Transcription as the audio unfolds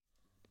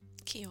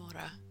Kia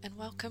ora, and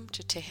welcome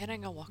to Te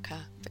Herenga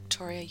Waka,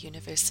 Victoria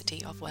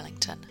University of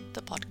Wellington,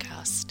 the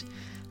podcast.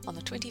 On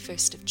the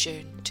 21st of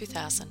June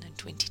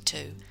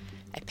 2022,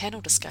 a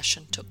panel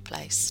discussion took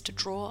place to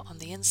draw on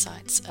the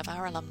insights of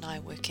our alumni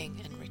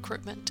working in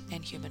recruitment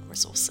and human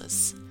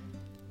resources.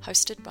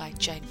 Hosted by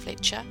Jane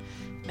Fletcher,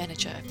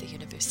 manager of the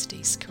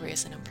university's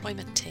Careers and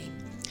Employment team,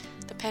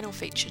 the panel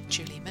featured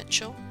Julie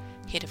Mitchell,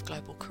 head of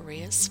global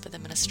careers for the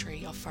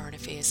Ministry of Foreign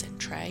Affairs and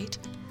Trade,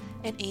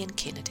 and Ian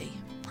Kennedy,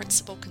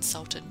 principal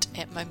consultant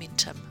at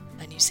Momentum,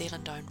 a New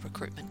Zealand-owned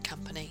recruitment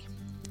company.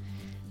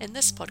 In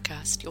this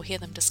podcast, you'll hear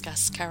them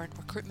discuss current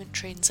recruitment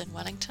trends in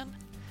Wellington,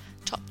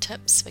 top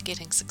tips for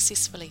getting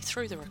successfully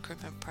through the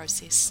recruitment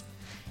process,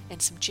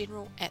 and some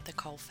general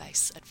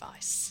at-the-coalface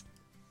advice.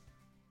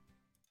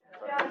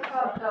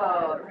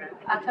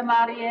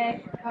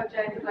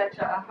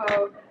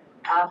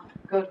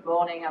 Good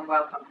morning and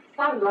welcome.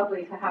 So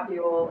lovely to have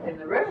you all in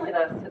the room with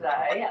us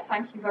today.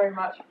 Thank you very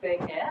much for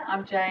being here.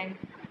 I'm Jane,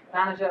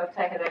 manager of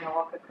Te Herenga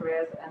Waka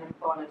Careers and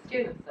Employment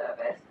Student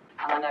Service,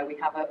 and I know we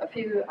have a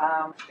few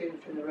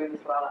students in the room as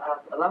well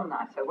as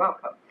alumni, so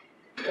welcome.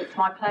 It's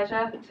my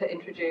pleasure to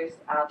introduce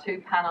our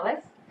two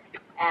panellists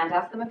and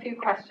ask them a few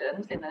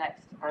questions in the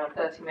next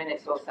 30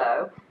 minutes or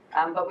so.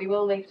 But we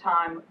will leave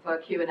time for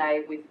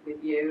Q&A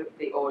with you,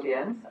 the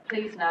audience.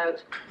 Please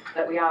note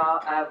that we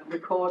are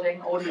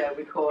audio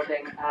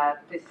recording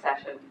this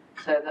session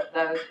so that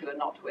those who are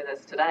not with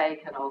us today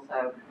can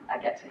also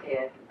get to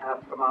hear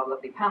from our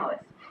lovely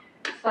panellists.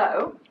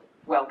 So,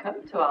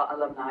 welcome to our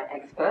alumni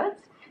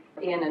experts,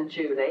 Ian and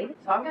Julie.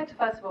 So I'm going to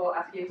first of all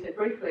ask you to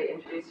briefly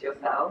introduce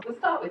yourselves. We'll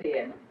start with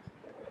Ian.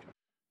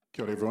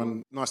 Kia ora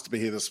everyone. Nice to be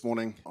here this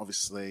morning.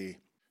 Obviously,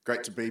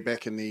 great to be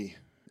back in the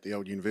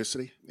old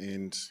university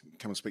and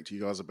come and speak to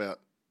you guys about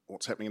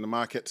what's happening in the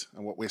market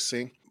and what we're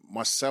seeing.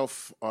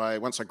 Myself,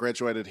 once I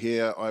graduated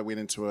here, I went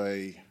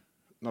into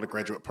not a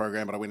graduate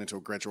program, but I went into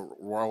a graduate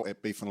role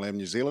at Beef and Lamb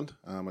New Zealand.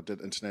 I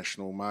did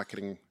international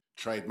marketing,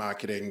 trade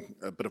marketing,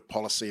 a bit of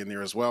policy in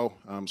there as well.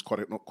 It was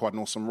quite an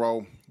awesome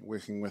role,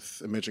 working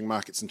with emerging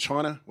markets in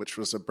China, which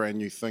was a brand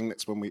new thing.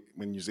 That's when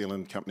New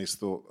Zealand companies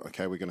thought,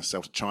 okay, we're going to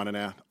sell to China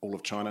now, all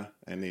of China.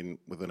 And then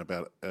within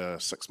about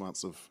 6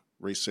 months of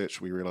research,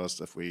 we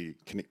realised if we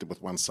connected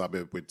with one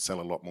suburb, we'd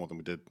sell a lot more than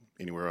we did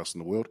anywhere else in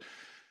the world.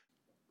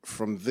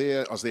 From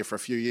there, I was there for a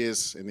few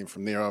years, and then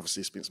from there, I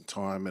obviously spent some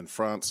time in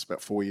France, about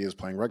 4 years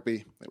playing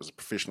rugby. That was a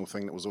professional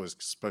thing that was always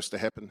supposed to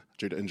happen.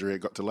 Due to injury, it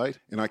got delayed.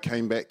 And I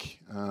came back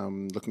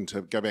looking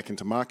to go back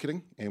into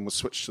marketing and was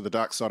switched to the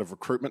dark side of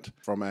recruitment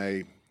from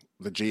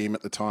the GM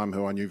at the time,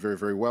 who I knew very,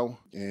 very well.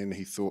 And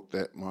he thought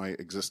that my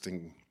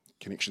existing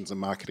connections in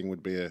marketing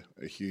would be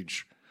a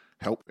huge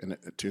help, and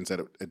it turns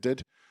out it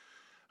did.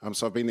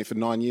 So I've been there for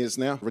 9 years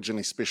now,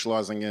 originally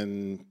specialising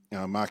in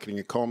marketing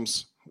and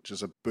comms, which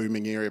is a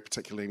booming area,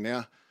 particularly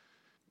now.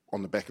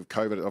 On the back of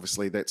COVID,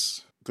 obviously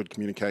that's good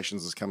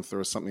communications has come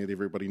through as something that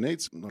everybody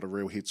needs, not a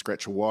real head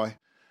scratcher why.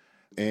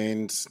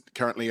 And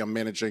currently I'm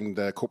managing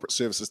the corporate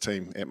services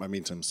team at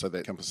Momentum, so that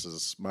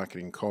encompasses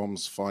marketing,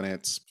 comms,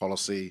 finance,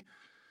 policy,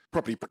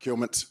 property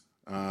procurement,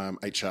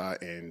 HR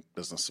and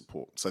business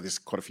support. So there's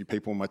quite a few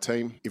people on my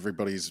team.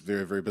 Everybody's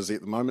very, very busy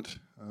at the moment.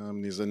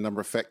 There's a number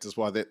of factors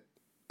why that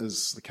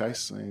is the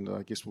case, and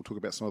I guess we'll talk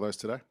about some of those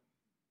today.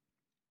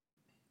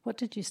 What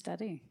did you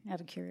study,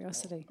 out of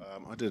curiosity?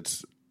 I did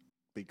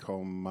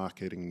BCom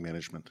Marketing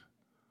Management.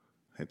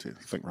 Had to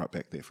think right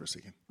back there for a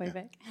second. Way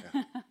back.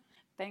 Yeah.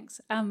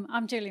 Thanks.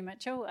 I'm Julie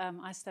Mitchell.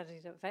 I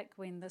studied at Vic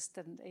when this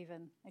didn't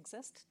even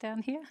exist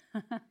down here.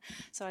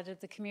 So I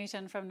did the commute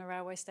in from the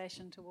railway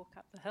station to walk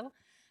up the hill.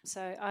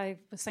 So I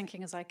was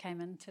thinking as I came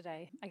in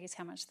today, I guess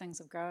how much things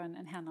have grown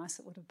and how nice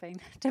it would have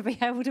been to be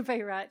able to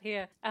be right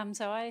here.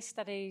 So I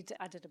did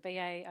a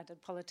BA, I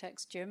did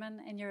politics, German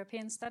and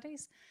European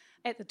studies.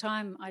 At the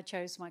time, I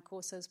chose my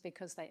courses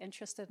because they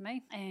interested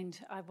me, and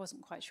I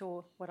wasn't quite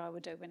sure what I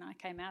would do when I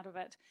came out of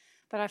it.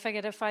 But I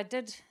figured if I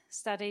did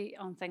study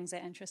on things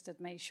that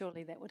interested me,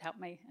 surely that would help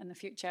me in the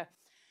future.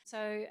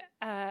 So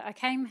I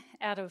came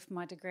out of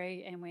my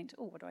degree and went,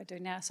 what do I do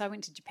now? So I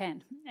went to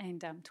Japan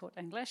and taught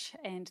English,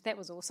 and that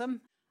was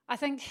awesome. I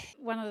think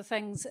one of the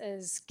things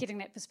is getting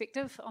that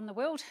perspective on the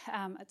world.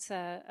 It's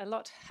a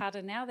lot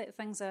harder now that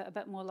things are a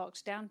bit more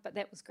locked down, but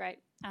that was great.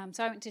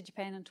 So I went to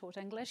Japan and taught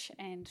English,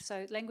 and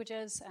so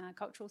languages,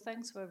 cultural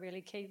things were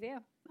really key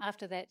there.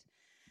 After that,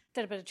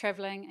 did a bit of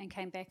travelling and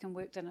came back and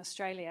worked in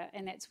Australia,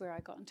 and that's where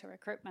I got into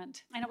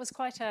recruitment. And it was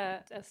quite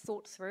a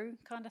thought-through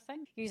kind of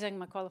thing, using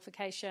my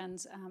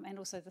qualifications and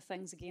also the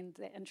things, again,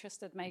 that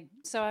interested me.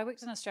 So I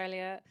worked in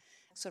Australia,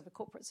 sort of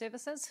corporate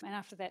services, and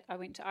after that I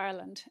went to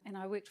Ireland, and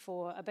I worked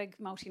for a big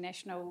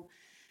multinational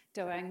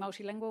doing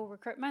multilingual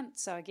recruitment.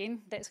 So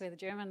again, that's where the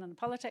German and the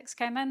politics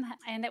came in,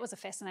 and that was a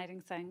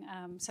fascinating thing.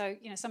 So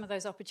some of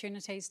those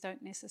opportunities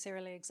don't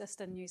necessarily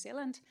exist in New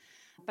Zealand,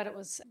 but it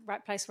was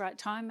right place, right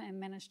time, and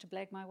managed to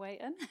blag my way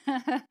in.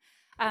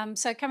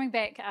 So coming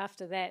back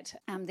after that,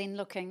 then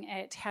looking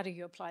at how do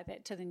you apply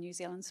that to the New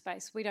Zealand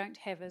space. We don't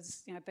have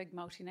as big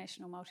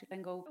multinational,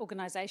 multilingual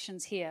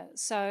organisations here.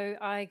 So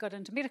I got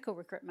into medical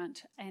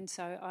recruitment, and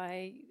so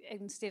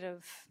instead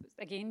of,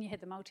 again, you had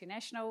the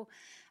multinational,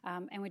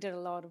 and we did a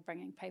lot of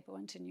bringing people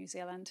into New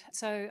Zealand.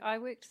 So I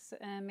worked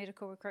in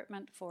medical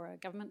recruitment for a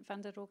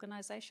government-funded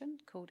organisation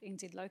called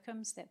NZ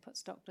Locums that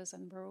puts doctors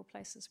in rural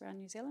places around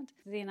New Zealand.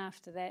 Then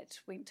after that,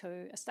 went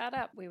to a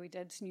startup where we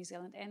did New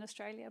Zealand and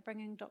Australia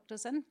bringing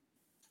doctors in.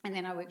 And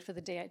then I worked for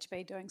the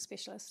DHB doing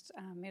specialist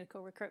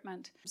medical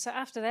recruitment. So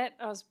after that,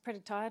 I was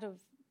pretty tired of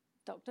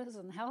doctors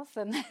and health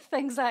and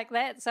things like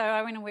that. So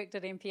I went and worked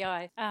at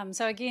MPI.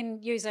 So again,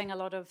 using a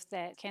lot of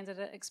that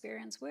candidate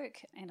experience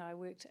work, and I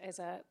worked as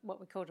what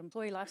we called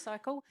employee life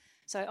cycle.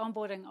 So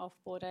onboarding,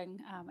 offboarding,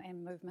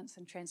 and movements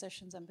and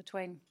transitions in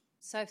between.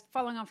 So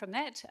following on from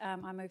that,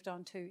 I moved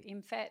on to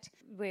MFAT,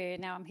 where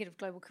now I'm head of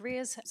global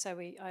careers. So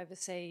we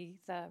oversee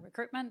the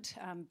recruitment,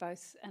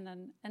 both in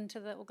and into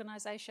the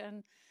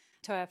organisation,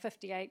 to our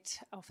 58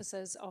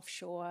 offices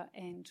offshore,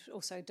 and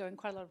also doing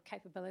quite a lot of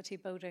capability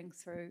building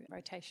through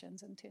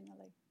rotations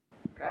internally.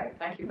 Great,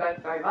 thank you both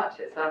very much.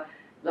 It's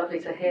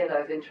lovely to hear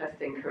those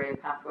interesting career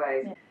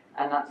pathways. Yeah.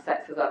 And that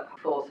sets us up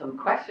for some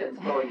questions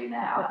for you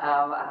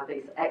now,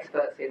 these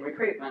experts in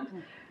recruitment.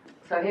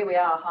 So here we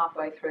are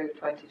halfway through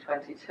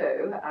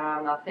 2022,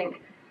 and I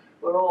think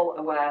we're all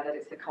aware that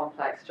it's a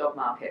complex job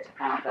market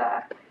out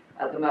there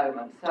at the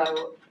moment.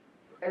 So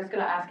I was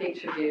going to ask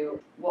each of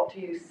you, what do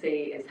you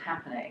see is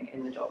happening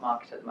in the job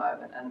market at the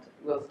moment? And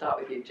we'll start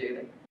with you,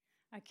 Julie.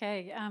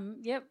 Okay,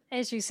 yep,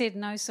 as you said,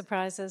 no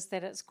surprises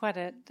that it's quite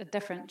a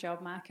different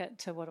job market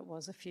to what it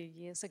was a few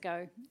years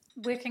ago.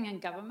 Working in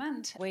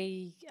government,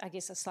 I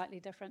guess, are slightly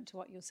different to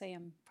what you'll see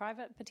in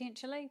private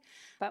potentially,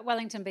 but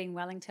Wellington being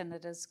Wellington,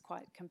 it is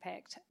quite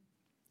compact.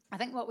 I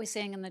think what we're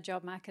seeing in the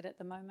job market at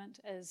the moment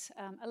is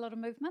a lot of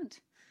movement.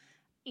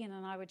 Ian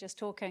and I were just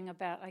talking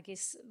about, I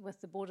guess,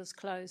 with the borders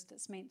closed,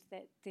 it's meant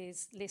that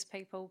there's less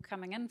people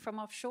coming in from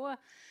offshore.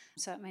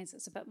 So it means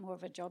it's a bit more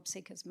of a job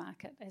seekers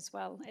market as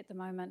well at the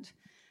moment.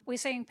 We're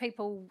seeing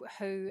people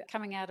who are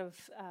coming out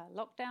of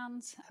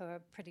lockdowns who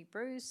are pretty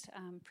bruised,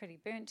 pretty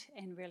burnt,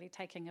 and really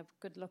taking a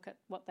good look at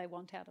what they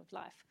want out of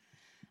life.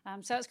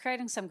 So it's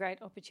creating some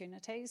great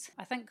opportunities.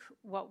 I think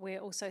what we're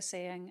also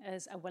seeing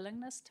is a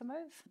willingness to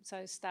move.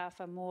 So staff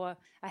are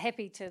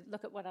happy to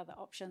look at what other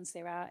options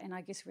there are, and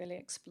I guess really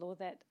explore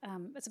that.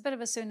 It's a bit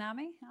of a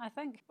tsunami, I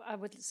think. I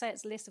would say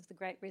it's less of the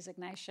great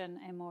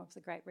resignation and more of the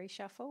great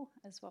reshuffle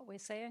is what we're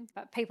seeing.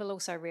 But people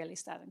also really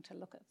starting to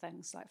look at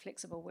things like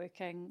flexible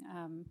working,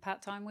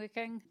 part-time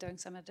working, doing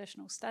some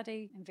additional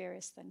study and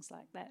various things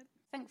like that.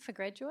 I think for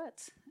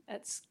graduates,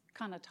 it's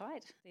kind of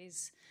tight.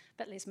 There's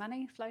a bit less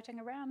money floating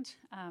around,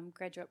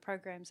 graduate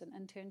programs and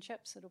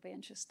internships. It'll be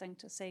interesting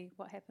to see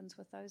what happens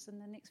with those in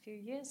the next few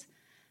years.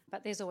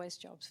 But there's always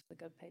jobs for the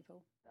good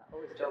people.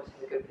 Always jobs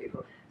for the good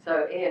people.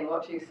 So Ian,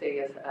 what do you see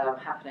as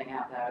happening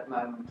out there at the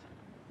moment?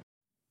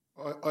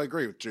 I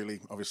agree with Julie.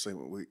 Obviously,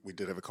 we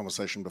did have a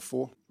conversation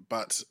before,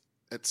 but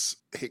it's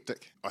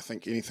hectic. I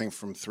think anything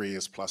from 3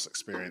 years plus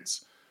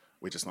experience,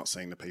 we're just not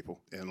seeing the people.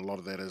 And a lot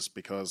of that is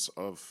because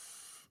of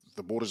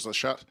the borders are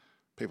shut.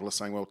 People are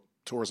saying, well,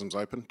 tourism's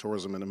open.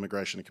 Tourism and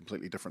immigration are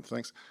completely different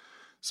things.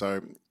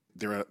 So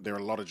there are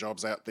a lot of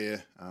jobs out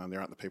there. There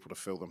aren't the people to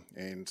fill them.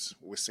 And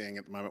we're seeing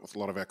at the moment with a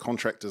lot of our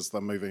contractors,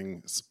 they're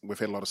moving. We've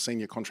had a lot of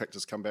senior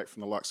contractors come back from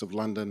the likes of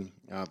London,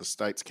 the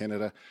States,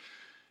 Canada,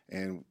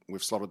 and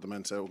we've slotted them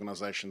into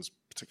organisations,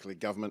 particularly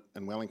government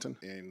in Wellington,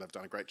 and they've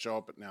done a great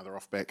job, but now they're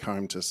off back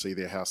home to see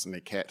their house and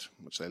their cat,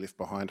 which they left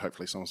behind.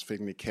 Hopefully someone's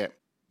feeding their cat.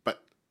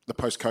 But the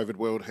post-COVID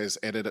world has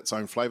added its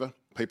own flavour.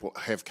 People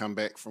have come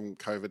back from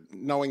COVID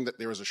knowing that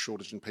there is a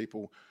shortage in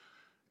people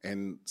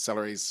and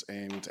salaries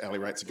and hourly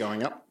rates are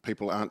going up.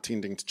 People aren't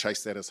tending to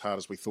chase that as hard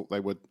as we thought they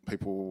would.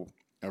 People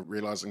are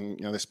realising,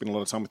 they spend a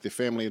lot of time with their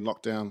family in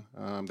lockdown.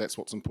 That's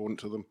what's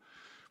important to them.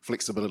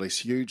 Flexibility is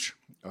huge.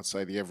 I'd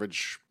say the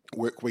average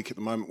work week at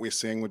the moment we're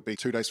seeing would be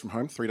 2 days from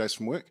home, 3 days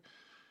from work.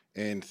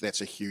 And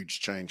that's a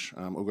huge change.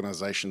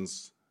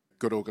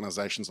 Good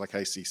organisations like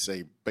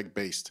ACC, big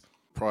beast.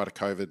 Prior to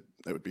COVID,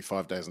 it would be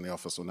 5 days in the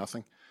office or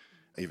nothing.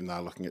 Even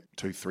though looking at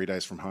 2-3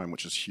 days from home,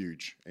 which is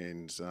huge.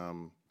 And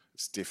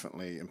it's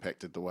definitely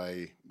impacted the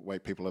way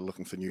people are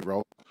looking for new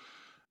roles.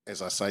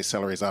 As I say,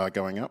 salaries are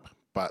going up,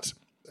 but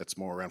it's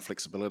more around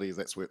flexibility.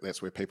 That's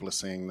where people are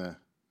seeing the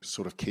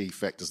sort of key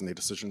factors in their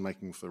decision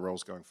making for the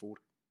roles going forward.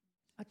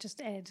 I'll just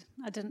add,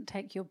 I didn't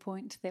take your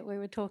point that we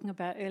were talking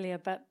about earlier,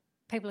 but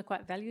people are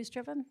quite values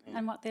driven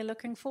in what they're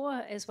looking for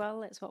as well.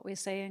 That's what we're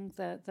seeing,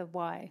 the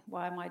why.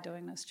 Why am I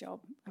doing this job?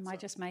 Am I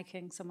just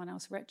making someone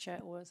else richer,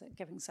 or is it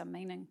giving some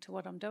meaning to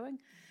what I'm doing?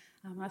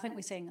 I think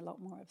we're seeing a lot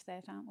more of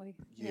that, aren't we?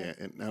 Yeah,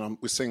 and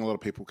we're seeing a lot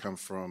of people come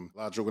from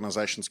large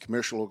organisations,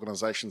 commercial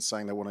organisations,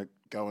 saying they want to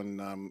go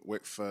and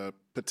work for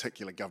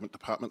particular government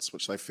departments,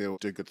 which they feel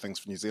do good things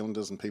for New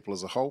Zealanders and people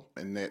as a whole.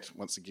 And that,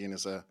 once again,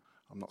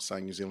 I'm not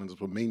saying New Zealanders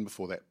were mean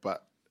before that,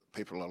 but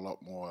people are a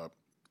lot more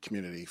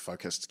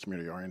community-focused,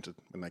 community-oriented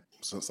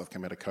since they've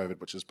come out of COVID,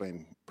 which has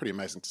been pretty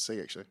amazing to see,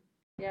 actually.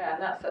 Yeah,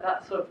 and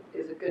that sort of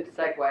is a good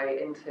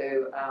segue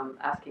into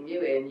asking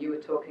you, Ian. You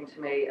were talking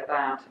to me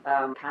about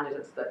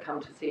candidates that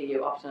come to see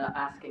you often are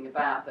asking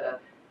about the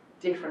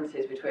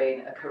differences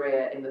between a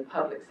career in the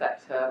public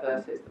sector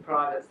versus the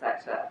private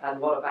sector, and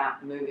what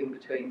about moving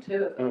between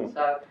two of them.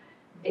 So,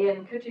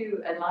 Ian, could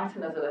you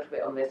enlighten us a little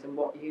bit on this and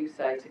what you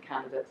say to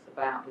candidates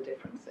about the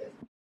differences?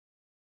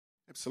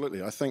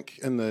 Absolutely. I think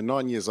in the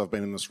 9 years I've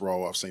been in this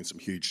role, I've seen some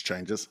huge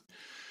changes.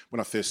 When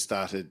I first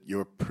started, you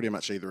were pretty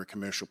much either a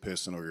commercial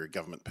person or you're a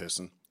government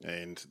person,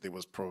 and there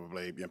was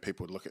probably,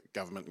 people would look at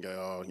government and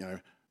go,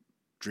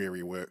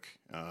 dreary work,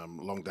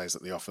 long days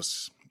at the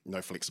office,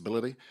 no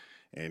flexibility.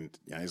 And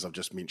as I've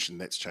just mentioned,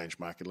 that's changed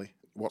markedly.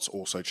 What's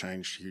also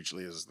changed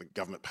hugely is the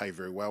government pay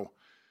very well,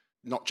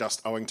 not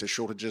just owing to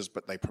shortages,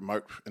 but they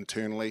promote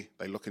internally,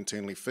 they look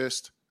internally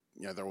first.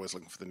 They're always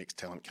looking for the next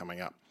talent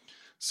coming up.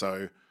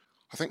 So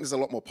I think there's a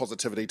lot more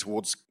positivity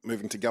towards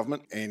moving to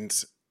government, and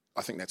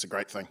I think that's a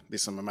great thing.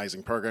 There's some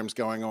amazing programs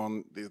going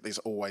on. There's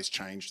always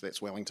change.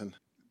 That's Wellington.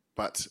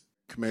 But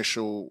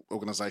commercial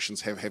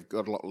organisations have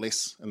got a lot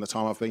less in the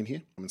time I've been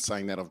here. In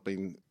saying that, I've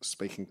been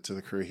speaking to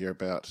the crew here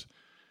about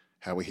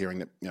how we're hearing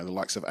that the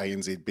likes of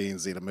ANZ,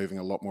 BNZ are moving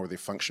a lot more of their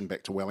function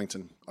back to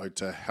Wellington, owed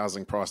to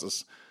housing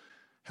prices.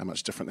 How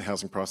much different the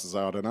housing prices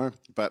are, I don't know.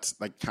 But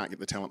they can't get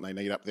the talent they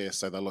need up there,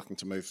 so they're looking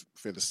to move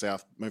further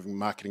south, moving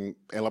marketing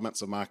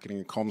elements of marketing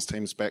and comms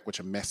teams back,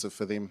 which are massive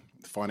for them,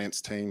 the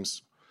finance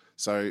teams.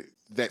 So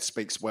that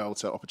speaks well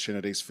to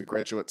opportunities for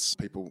graduates,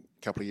 people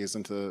a couple of years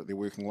into their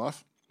working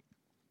life.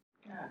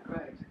 Yeah,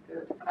 great,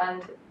 good.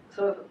 And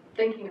sort of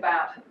thinking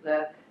about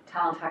the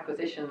talent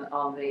acquisition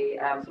on the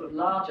sort of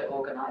larger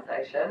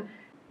organisation,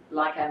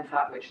 like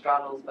MFAT, which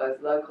straddles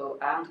both local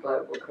and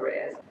global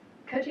careers,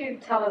 could you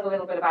tell us a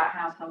little bit about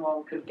how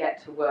someone could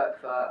get to work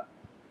for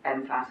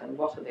MFAT and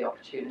what are the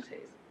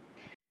opportunities?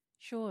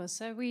 Sure.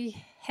 So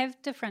we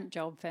have different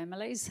job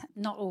families.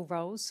 Not all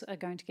roles are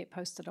going to get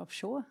posted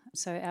offshore.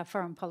 So our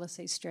foreign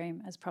policy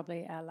stream is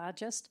probably our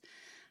largest.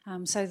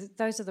 So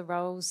those are the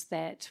roles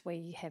that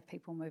we have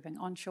people moving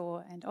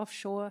onshore and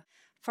offshore.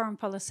 Foreign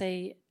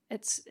policy,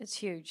 it's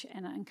huge,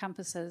 and it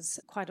encompasses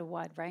quite a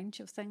wide range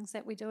of things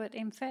that we do at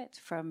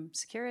MFAT, from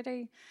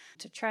security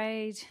to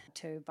trade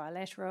to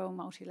bilateral,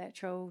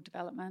 multilateral,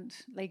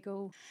 development,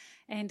 legal.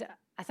 And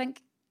I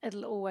think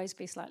it'll always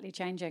be slightly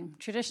changing.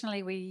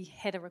 Traditionally, we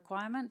had a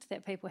requirement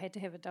that people had to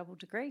have a double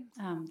degree.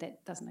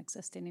 That doesn't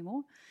exist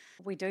anymore.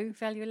 We do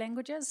value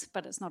languages,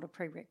 but it's not a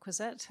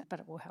prerequisite, but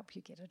it will help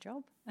you get a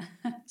job,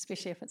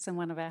 especially if it's in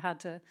one of our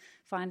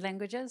hard-to-find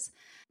languages.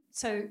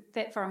 So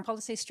that foreign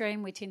policy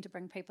stream, we tend to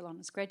bring people on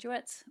as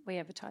graduates. We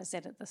advertise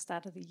that at the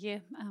start of the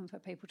year for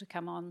people to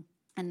come on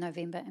in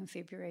November and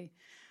February.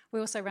 We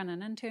also run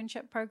an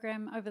internship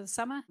program over the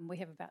summer. We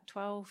have about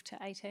 12 to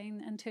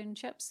 18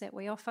 internships that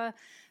we offer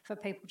for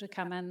people to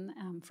come in.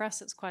 For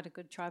us, it's quite a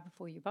good try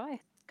before you buy.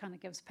 It kind of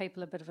gives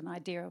people a bit of an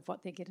idea of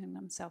what they're getting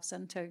themselves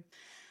into.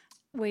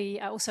 We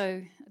are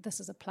also, this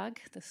is a plug,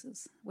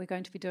 we're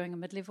going to be doing a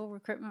mid-level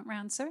recruitment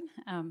round soon.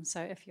 So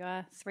if you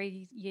are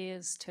 3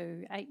 years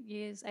to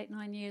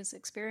 9 years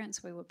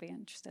experience, we would be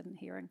interested in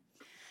hearing.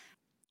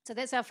 So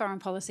that's our foreign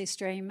policy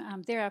stream.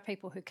 There are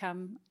people who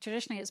come,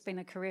 traditionally it's been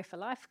a career for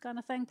life kind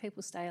of thing.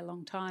 People stay a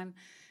long time,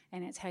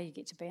 and it's how you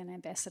get to be an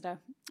ambassador.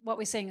 What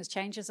we're seeing is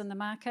changes in the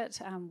market.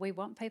 We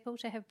want people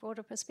to have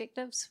broader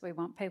perspectives. We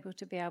want people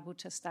to be able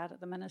to start at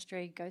the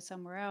ministry, go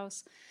somewhere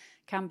else,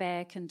 come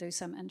back and do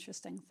some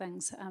interesting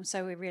things.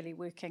 So we're really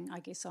working, I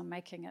guess, on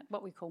making it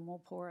what we call more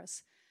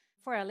porous.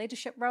 For our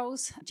leadership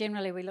roles,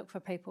 generally we look for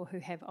people who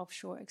have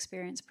offshore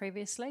experience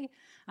previously,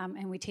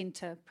 and we tend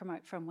to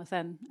promote from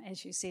within,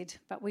 as you said,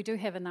 but we do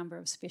have a number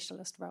of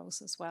specialist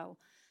roles as well.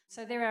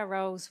 So there are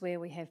roles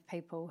where we have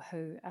people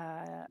who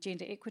are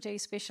gender equity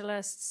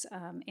specialists,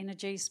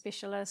 energy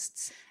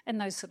specialists, in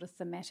those sort of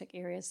thematic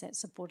areas that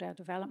support our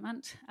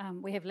development.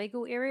 We have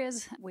legal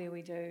areas where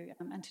we do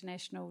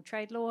international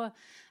trade law,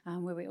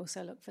 where we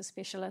also look for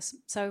specialists.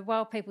 So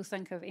while people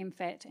think of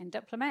MFAT and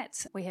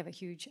diplomats, we have a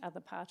huge other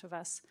part of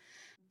us.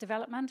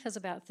 Development is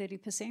about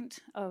 30%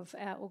 of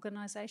our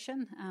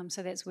organisation,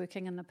 so that's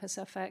working in the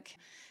Pacific,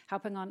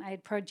 helping on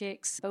aid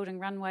projects, building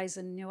runways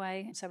in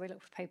Niue. So we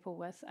look for people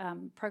with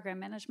program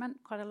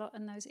management quite a lot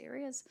in those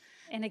areas.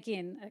 And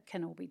again, it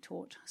can all be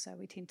taught, so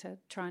we tend to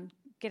try and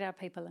get our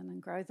people in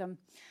and grow them.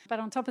 But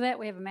on top of that,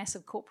 we have a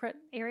massive corporate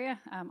area.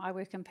 I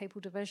work in people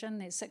division.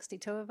 There's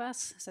 62 of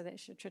us, so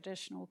that's your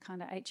traditional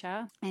kind of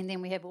HR. And then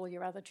we have all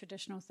your other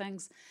traditional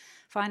things,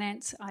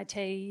 finance,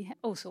 IT,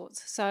 all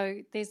sorts.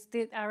 So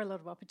there are a lot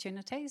of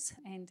opportunities.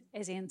 And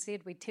as Ian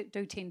said, we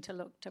do tend to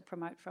look to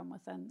promote from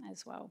within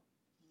as well.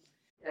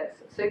 It's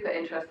super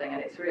interesting,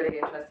 and it's really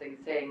interesting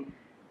seeing,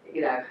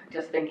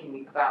 just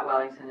thinking about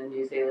Wellington and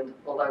New Zealand,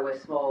 although we're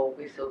small,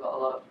 we've still got a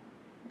lot of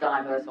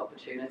diverse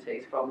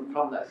opportunities from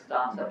those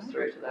startups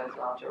through to those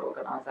larger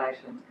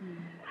organisations.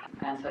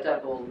 And so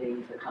don't all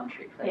leave the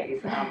country,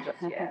 please,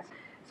 just yet.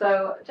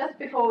 So just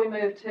before we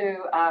move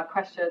to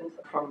questions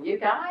from you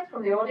guys,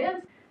 from the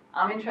audience,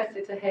 I'm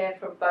interested to hear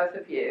from both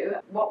of you.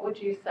 What would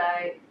you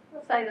say,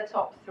 let's say the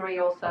top 3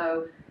 or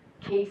so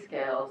key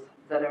skills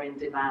that are in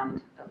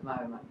demand at the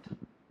moment?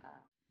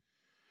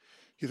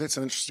 Yeah, that's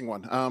an interesting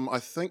one. I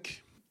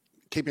think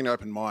keeping an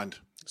open mind.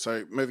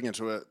 So moving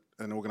into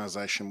an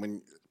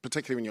organisation,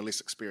 particularly when you're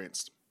less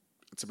experienced,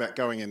 it's about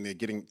going in there,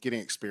 getting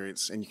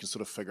experience, and you can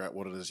sort of figure out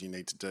what it is you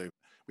need to do.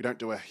 We don't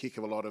do a heck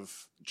of a lot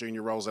of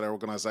junior roles at our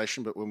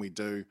organisation, but when we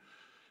do,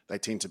 they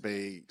tend to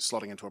be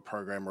slotting into a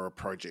program or a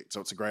project.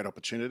 So it's a great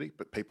opportunity,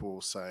 but people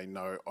will say,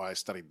 no, I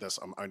studied this,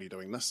 I'm only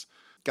doing this.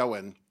 Go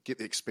in, get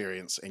the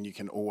experience, and you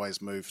can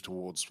always move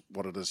towards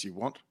what it is you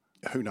want.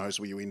 Who knows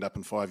where you end up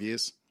in 5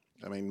 years?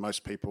 I mean,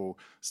 most people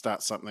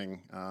start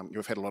something.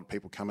 You've had a lot of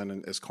people come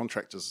in as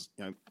contractors,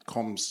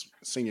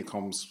 senior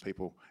comms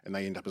people, and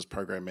they end up as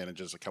program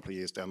managers a couple of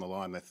years down the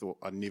line. They thought,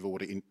 I never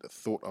would have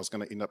thought I was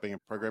going to end up being a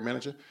program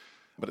manager.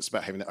 But it's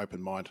about having that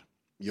open mind.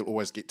 You'll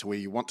always get to where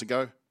you want to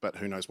go, but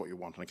who knows what you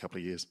want in a couple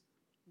of years.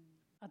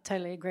 I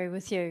totally agree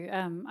with you.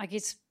 I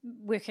guess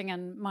working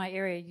in my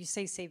area, you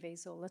see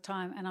CVs all the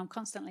time, and I'm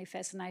constantly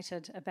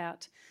fascinated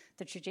about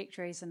the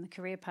trajectories and the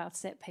career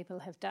paths that people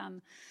have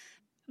done.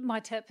 My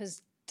tip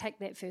is take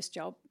that first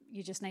job.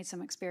 You just need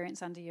some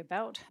experience under your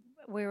belt.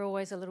 We're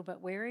always a little bit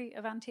wary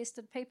of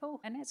untested people,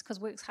 and that's because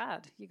work's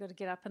hard. You've got to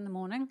get up in the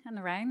morning in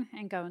the rain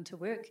and go into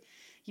work.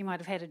 You might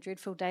have had a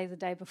dreadful day the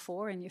day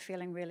before and you're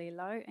feeling really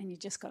low, and you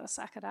just got to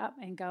suck it up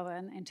and go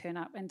in and turn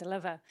up and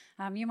deliver.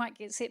 You might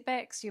get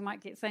setbacks, you might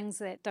get things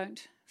that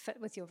don't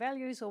fit with your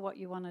values or what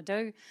you want to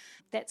do.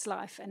 That's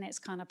life, and that's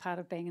kind of part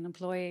of being an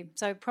employee.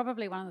 So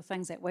probably one of the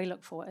things that we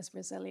look for is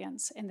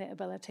resilience and the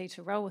ability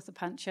to roll with the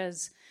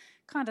punches,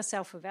 kind of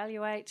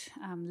self-evaluate,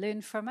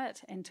 learn from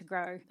it, and to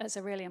grow. It's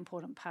a really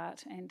important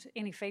part, and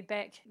any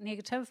feedback,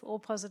 negative or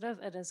positive,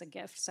 it is a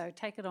gift. So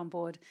take it on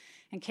board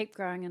and keep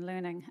growing and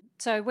learning.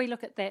 So we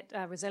look at that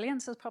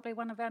resilience as probably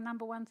one of our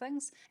number one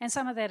things, and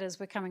some of that is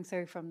we're coming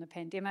through from the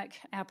pandemic.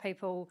 Our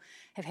people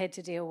have had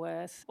to deal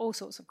with all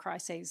sorts of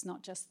crises,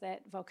 not just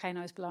that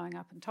volcanoes blowing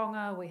up in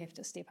Tonga. We have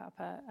to step up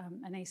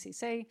an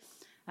ECC.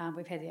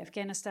 We've had the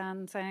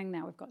Afghanistan thing,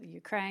 now we've got the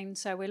Ukraine.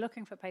 So we're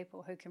looking for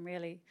people who can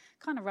really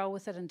kind of roll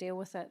with it and deal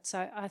with it.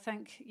 So I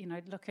think,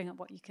 looking at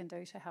what you can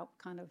do to help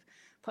kind of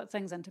put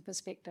things into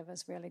perspective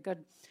is really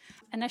good.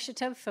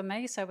 Initiative for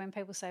me, so when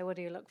people say, what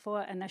do you look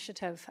for?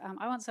 Initiative.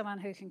 I want someone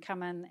who can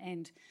come in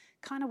and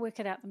kind of work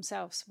it out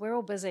themselves. We're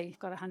all busy, we've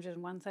got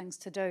 101 things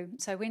to do.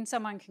 So when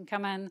someone can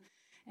come in,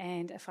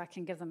 and if I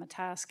can give them a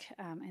task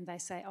and they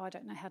say, I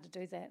don't know how to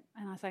do that.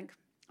 And I think,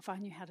 if I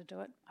knew how to do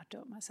it, I'd do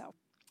it myself.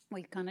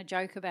 We kind of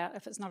joke about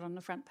if it's not on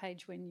the front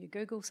page when you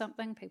Google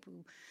something, people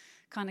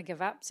kind of give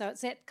up. So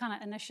it's that kind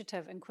of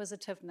initiative,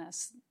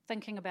 inquisitiveness,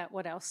 thinking about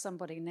what else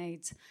somebody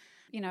needs.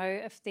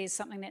 If there's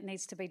something that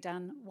needs to be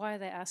done, why are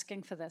they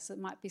asking for this? It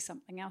might be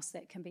something else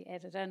that can be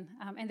added in.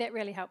 And that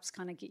really helps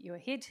kind of get you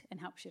ahead and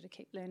helps you to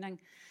keep learning.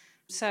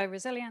 So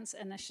resilience,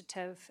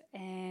 initiative,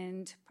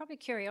 and probably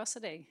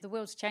curiosity. The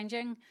world's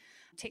changing.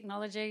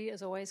 Technology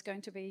is always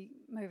going to be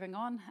moving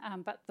on,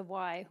 but the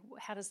why,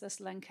 how does this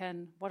link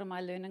in? What am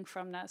I learning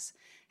from this?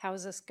 How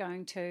is this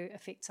going to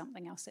affect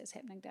something else that's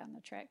happening down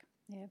the track?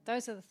 Yeah,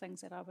 those are the things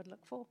that I would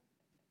look for.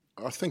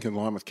 I think in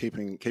line with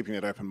keeping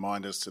that open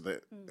mind as to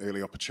that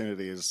early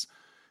opportunity is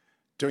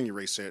doing your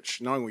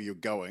research, knowing where you're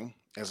going,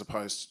 as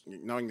opposed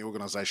to knowing the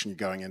organisation you're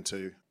going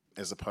into,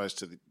 as opposed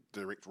to the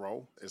direct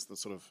role as the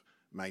sort of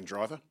main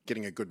driver.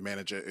 Getting a good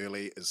manager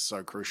early is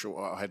so crucial.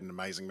 I had an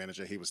amazing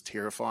manager. He was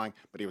terrifying,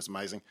 but he was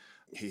amazing.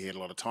 He had a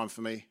lot of time for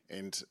me.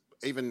 And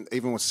even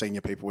with senior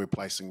people, we're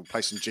placing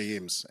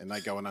GMs, and they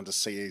go in under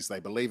CEs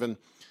they believe in.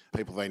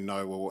 People they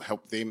know will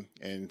help them,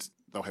 and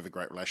they'll have a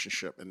great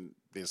relationship. And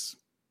there's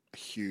a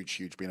huge,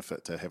 huge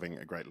benefit to having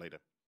a great leader.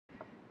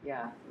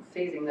 Yeah,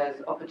 seizing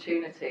those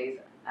opportunities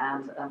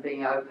and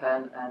being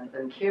open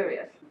and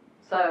curious.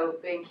 So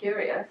being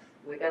curious,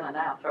 we're going to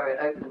now throw it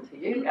open to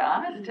you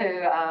guys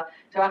to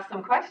ask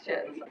some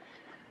questions.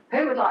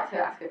 Who would like to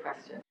ask a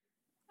question?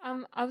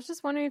 I was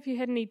just wondering if you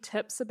had any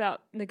tips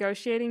about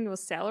negotiating your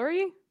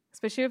salary,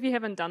 especially if you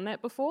haven't done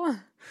that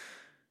before.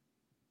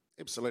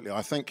 Absolutely.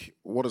 I think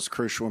what is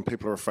crucial and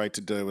people are afraid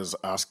to do is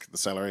ask the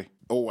salary.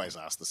 Always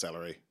ask the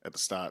salary at the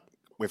start.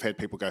 We've had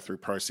people go through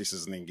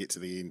processes and then get to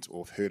the end,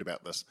 or have heard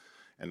about this,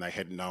 and they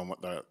hadn't known what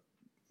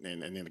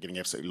and then they're getting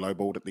absolutely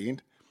lowballed at the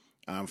end.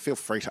 Feel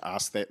free to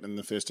ask that in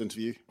the first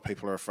interview.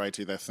 People are afraid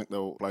to. They think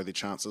they'll blow their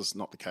chances.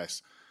 Not the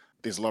case.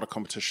 There's a lot of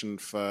competition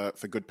for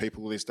good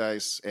people these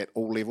days at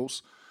all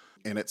levels,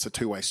 and it's a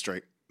two-way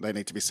street. They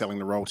need to be selling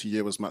the role to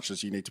you as much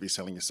as you need to be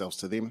selling yourselves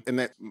to them. And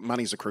that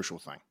money's a crucial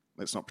thing.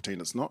 Let's not pretend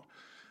it's not.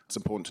 It's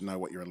important to know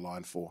what you're in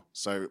line for.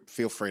 So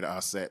feel free to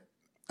ask that.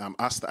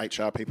 Ask the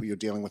HR people you're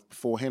dealing with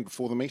beforehand,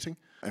 before the meeting.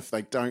 If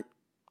they don't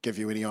give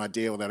you any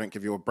idea or they don't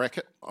give you a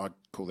bracket, I'd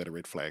call that a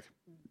red flag.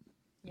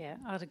 Yeah,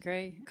 I'd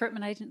agree.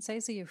 Recruitment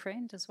agencies are your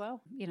friend as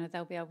well.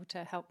 They'll be able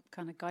to help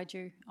kind of guide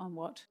you on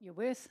what you're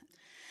worth.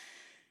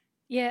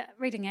 Yeah,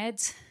 reading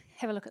ads,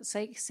 have a look at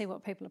Seek, see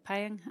what people are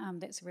paying.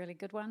 That's a really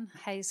good one.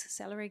 Hayes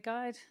Salary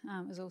Guide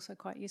is also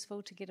quite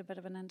useful to get a bit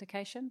of an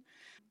indication.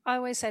 I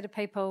always say to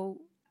people,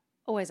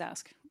 always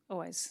ask.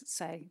 Always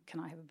say,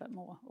 can I have a bit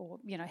more? Or,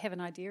 have an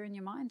idea in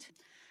your mind.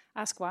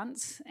 Ask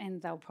once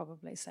and they'll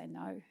probably say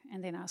no,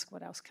 and then ask,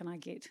 what else can I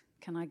get?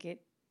 Can I get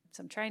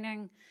some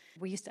training?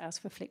 We used to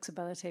ask for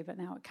flexibility, but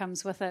now it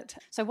comes with it.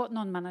 So what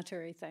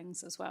non-monetary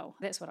things as well?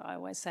 That's what I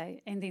always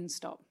say. And then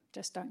stop.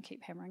 Just don't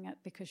keep hammering it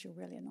because you'll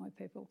really annoy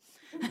people.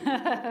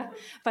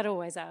 But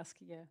always ask,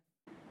 yeah.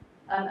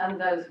 And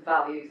those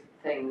values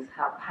things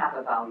have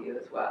a value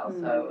as well,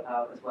 so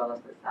as well as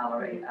the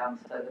salary,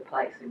 so the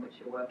place in which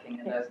you're working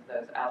and those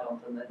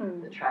add-ons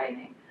and the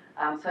training.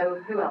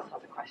 So who else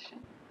has a question?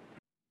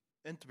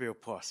 Interview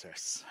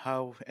process.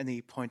 How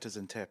any pointers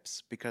and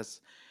tips?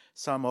 Because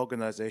some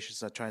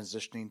organizations are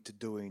transitioning to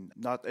doing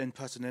not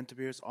in-person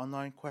interviews,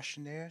 online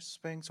questionnaires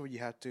things where you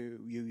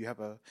have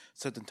a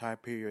certain time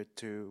period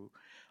to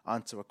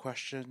answer a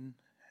question,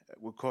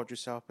 record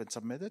yourself and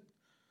submit it.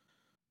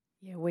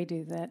 Yeah, we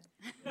do that.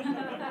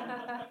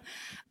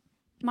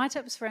 My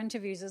tips for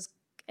interviews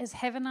is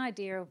have an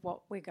idea of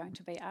what we're going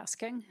to be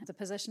asking. The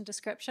position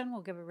description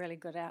will give a really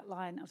good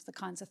outline of the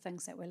kinds of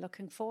things that we're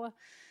looking for.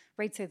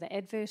 Read through the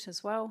advert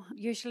as well.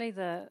 Usually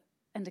the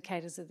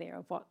indicators are there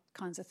of what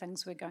kinds of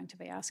things we're going to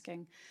be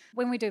asking.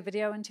 When we do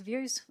video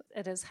interviews,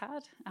 it is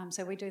hard.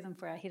 So we do them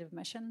for our head of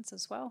missions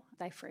as well.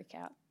 They freak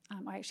out.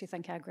 I actually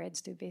think our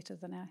grads do better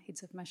than our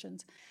heads of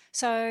missions.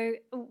 So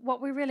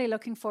what we're really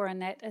looking for in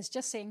that is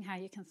just seeing how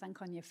you can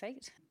think on your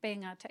feet,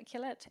 being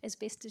articulate as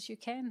best as you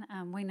can.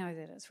 We know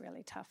that it's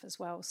really tough as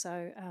well.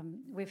 So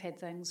we've had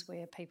things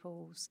where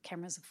people's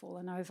cameras have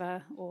fallen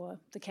over or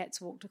the cat's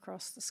walked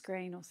across the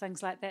screen or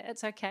things like that.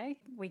 It's okay.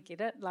 We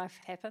get it. Life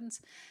happens.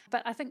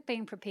 But I think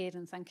being prepared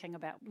and thinking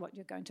about what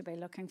you're going to be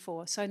looking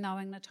for. So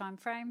knowing the time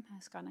frame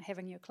is kind of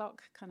having your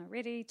clock kind of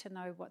ready to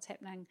know what's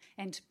happening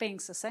and being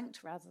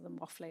succinct rather than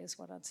waffly is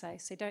what I'd say.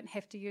 So you don't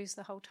have to use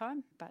the whole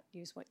time, but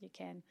use what you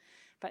can.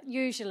 But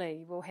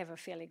usually we'll have a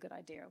fairly good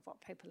idea of what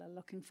people are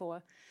looking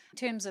for. In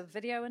terms of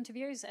video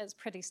interviews, it's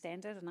pretty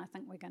standard, and I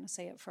think we're going to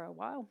see it for a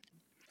while.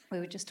 We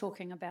were just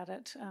talking about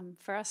it.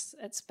 For us,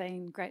 it's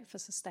been great for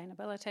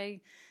sustainability.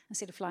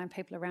 Instead of flying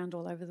people around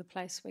all over the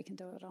place, we can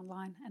do it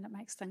online, and it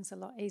makes things a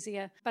lot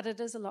easier. But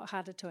it is a lot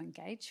harder to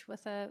engage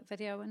with a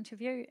video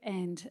interview.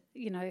 And,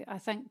 I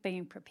think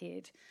being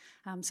prepared.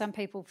 Some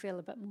people feel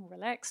a bit more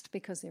relaxed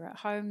because they're at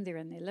home, they're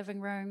in their living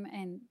room,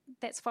 and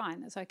that's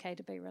fine. It's okay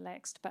to be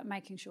relaxed, but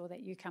making sure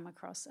that you come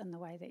across in the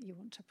way that you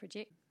want to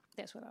project.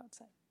 That's what I would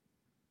say.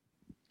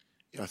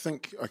 Yeah, I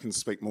think I can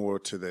speak more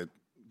to the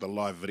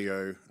live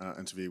video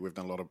interview. We've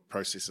done a lot of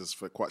processes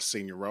for quite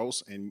senior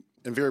roles, and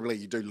invariably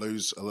you do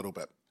lose a little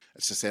bit.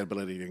 It's just that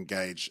ability to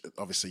engage.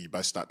 Obviously, you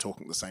both start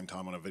talking at the same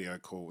time on a video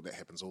call. That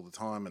happens all the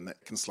time, and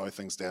that can slow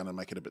things down and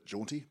make it a bit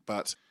jaunty.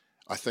 But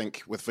I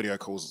think with video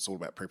calls, it's all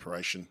about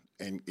preparation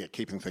and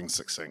keeping things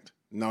succinct,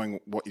 knowing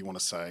what you want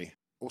to say.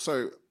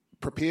 Also,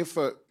 prepare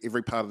for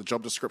every part of the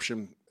job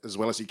description as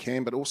well as you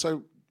can, but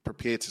also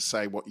prepare to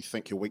say what you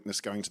think your weakness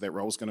going to that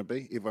role is going to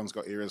be. Everyone's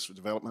got areas for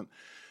development.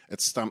 It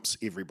stumps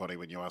everybody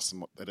when you ask them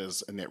what it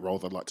is in that role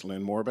they'd like to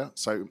learn more about.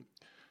 So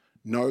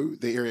know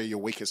the area you're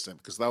weakest in,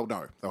 because they'll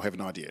know. They'll have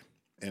an idea.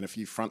 And if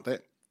you front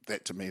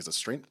that to me is a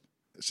strength.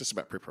 It's just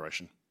about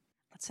preparation.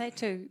 I'd say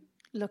to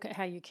look at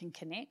how you can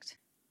connect.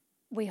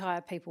 We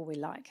hire people we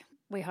like.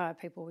 We hire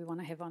people we want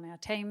to have on our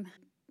team,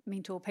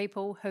 mentor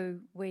people who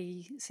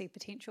we see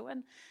potential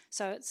in.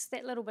 So it's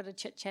that little bit of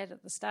chit-chat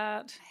at the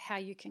start, how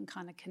you can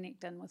kind of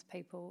connect in with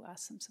people,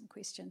 ask them some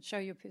questions, show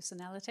your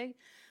personality.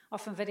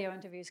 Often video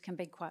interviews can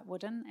be quite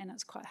wooden and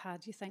it's quite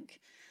hard. You think,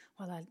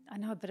 well, I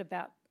know a bit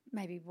about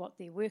maybe what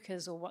their work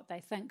is or what they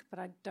think, but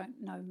I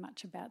don't know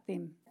much about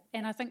them.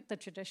 And I think the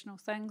traditional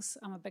things,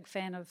 I'm a big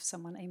fan of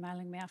someone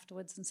emailing me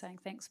afterwards and saying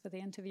thanks for the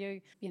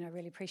interview,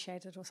 really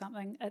appreciate it or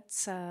something.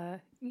 It's,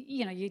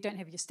 you don't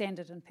have your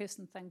standard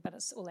in-person thing, but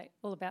it's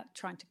all about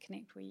trying to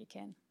connect where you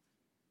can.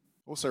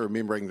 Also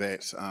remembering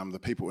that the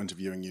people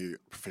interviewing you,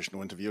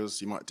 professional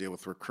interviewers, you might deal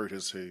with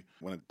recruiters who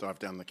want to dive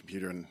down the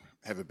computer and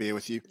have a beer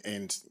with you,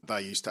 and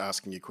they're used to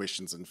asking you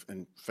questions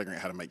and figuring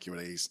out how to make you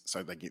at ease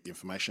so they get the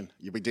information.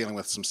 You'll be dealing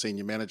with some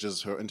senior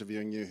managers who are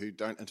interviewing you who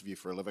don't interview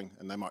for a living,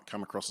 and they might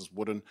come across as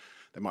wooden,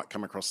 they might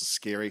come across as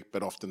scary,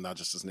 but often they're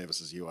just as nervous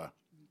as you are.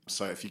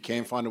 So if you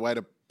can find a way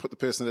to put the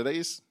person at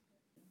ease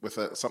with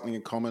something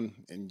in common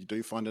and you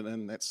do find it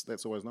in,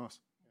 that's always nice.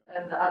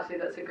 And actually,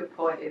 that's a good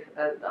point.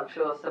 I'm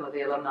sure some of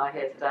the alumni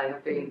here today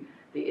have been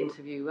the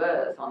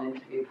interviewers on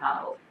interview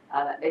panels.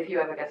 And if you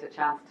ever get a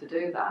chance to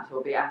do that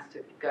or be asked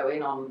to go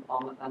in on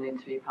an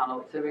interview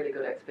panel, it's a really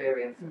good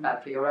experience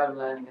for your own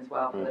learning as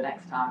well for the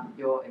next time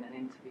you're in an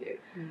interview.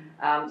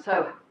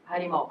 So,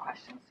 any more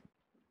questions?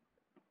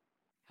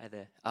 Hi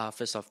there.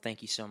 First off,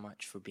 thank you so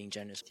much for being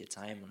generous with your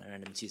time on a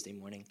random Tuesday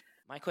morning.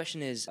 My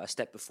question is a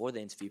step before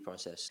the interview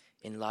process.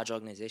 In large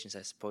organizations,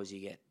 I suppose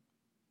you get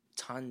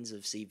tons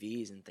of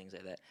CVs and things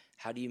like that.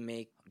 Do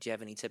you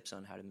have any tips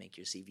on how to make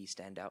your CV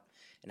stand out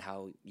and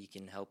how you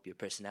can help your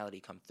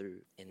personality come through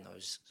in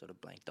those sort of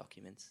blank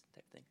documents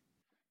type thing?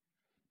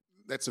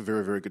 That's a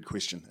very, very good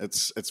question.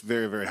 It's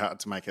very, very hard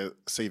to make a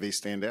CV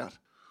stand out.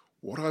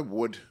 What I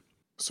would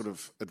sort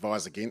of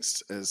advise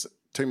against is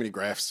too many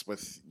graphs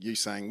with you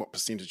saying what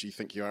percentage you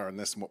think you are in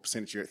this and what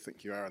percentage you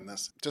think you are in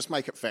this. Just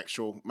make it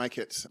factual, make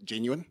it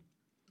genuine.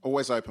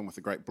 Always open with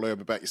a great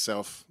blurb about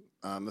yourself.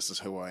 This is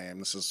who I am,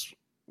 this is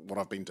what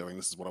I've been doing,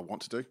 this is what I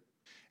want to do.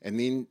 And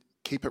then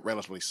keep it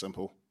relatively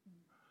simple.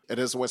 It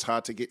is always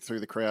hard to get through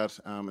the crowd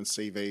and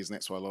CVs, and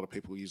that's why a lot of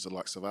people use the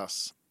likes of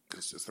us,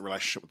 because it's the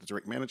relationship with the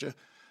direct manager.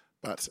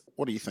 But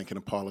what do you think in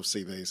a pile of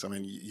CVs? I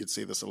mean, you'd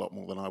see this a lot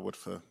more than I would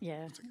for...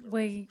 Yeah,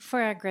 for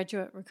our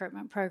graduate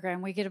recruitment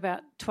program, we get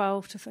about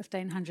 12 to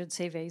 1,500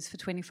 CVs for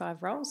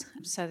 25 roles.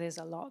 So there's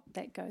a lot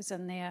that goes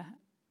in there.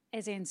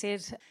 As Ian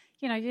said,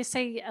 you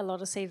see a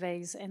lot of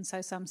CVs, and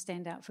so some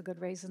stand out for good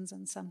reasons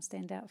and some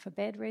stand out for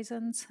bad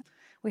reasons.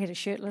 We had a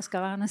shirtless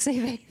guy on a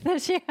CV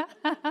this year.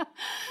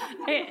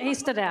 he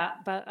stood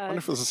out, but... I wonder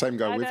if it's the same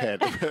guy we've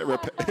had.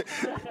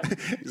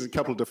 There's a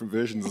couple of different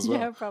versions as well.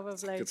 Yeah,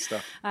 probably. Good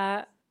stuff.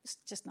 It's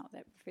just not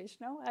that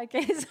professional, I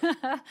guess.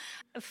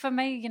 For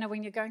me,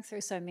 when you're going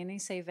through so many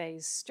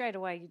CVs, straight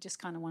away you just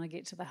kind of want to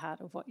get to the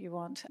heart of what you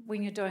want.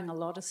 When you're doing a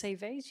lot of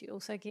CVs, you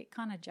also get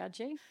kind of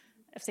judgy.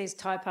 If there's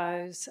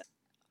typos,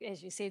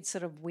 as you said,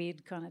 sort of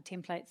weird kind of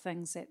template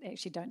things that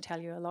actually don't tell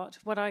you a lot.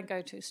 What I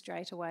go to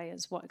straight away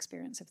is what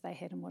experience have they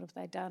had and what have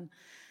they done.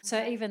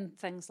 So even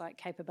things like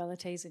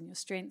capabilities and your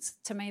strengths,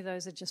 to me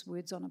those are just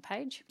words on a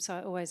page. So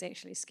I always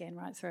actually scan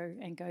right through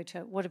and go to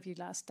what have you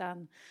last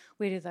done,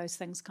 where do those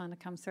things kind of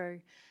come through.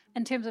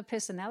 In terms of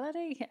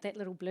personality, that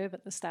little blurb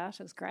at the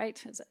start is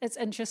great. It's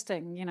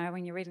interesting,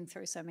 when you're reading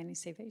through so many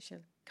CVs, you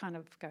kind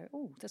of go,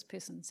 oh, this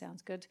person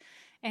sounds good.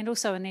 And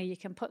also in there you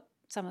can put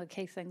some of the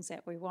key things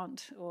that we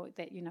want or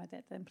that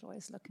that the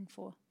employer's looking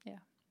for. Yeah,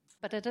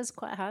 but it is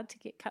quite hard to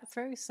get cut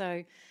through.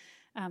 So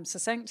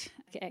succinct,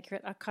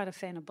 accurate. I'm kind of a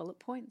fan of bullet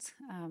points.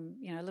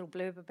 A little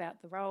blurb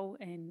about the role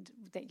and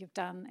that you've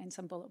done, and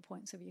some bullet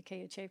points of your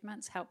key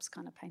achievements helps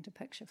kind of paint a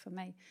picture for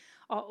me.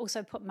 I'll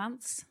also put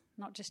months,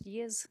 not just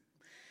years,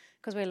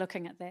 because we're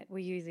looking at that. Were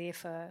you there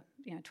for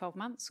 12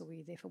 months or were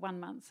you there for 1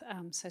 month?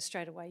 So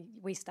straight away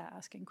we start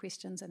asking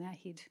questions in our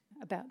head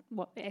about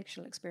what the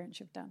actual experience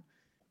you've done.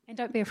 And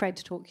don't be afraid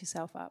to talk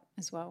yourself up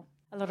as well.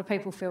 A lot of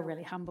people feel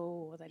really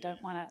humble or they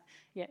don't want to.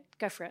 Yeah,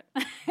 go for it.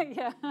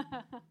 Yeah.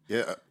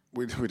 Yeah,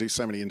 we do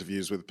so many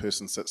interviews where the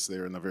person sits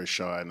there and they're very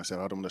shy and they say,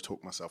 I don't want to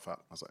talk myself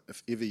up. I was like,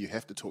 if ever you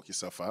have to talk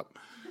yourself up,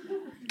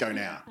 go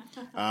now.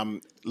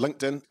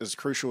 LinkedIn is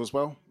crucial as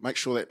well. Make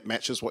sure that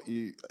matches what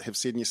you have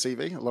said in your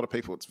CV. A lot of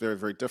people, it's very,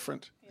 very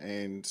different.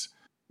 And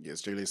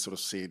as Julia sort of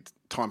said,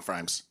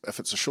 timeframes. If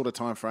it's a shorter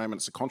time frame and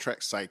it's a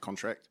contract,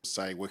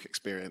 say work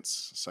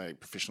experience, say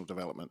professional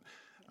development.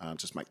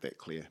 Just make that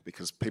clear,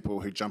 because people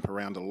who jump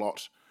around a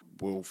lot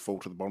will fall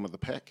to the bottom of the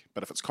pack.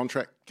 But if it's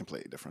contract,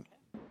 completely different.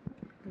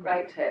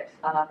 Great tips.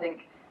 And I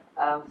think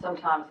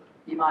sometimes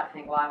you might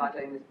think, why am I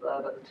doing this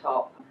blurb at the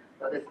top?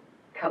 But this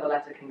cover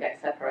letter can get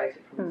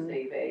separated from the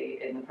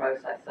CV in the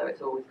process. So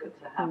it's always good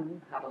to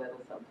have a little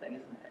something,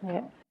 isn't it?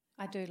 Yeah.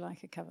 I do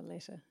like a cover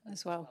letter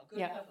as well.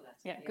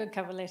 Good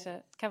cover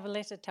letter. Cover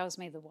letter tells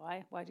me the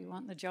why. Why do you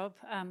want the job?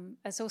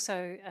 It's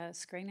also a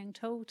screening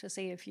tool to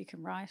see if you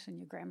can write and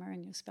your grammar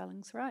and your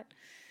spelling's right,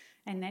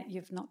 and that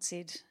you've not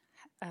said,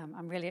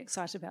 I'm really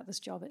excited about this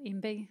job at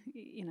MB.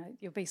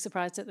 You'll be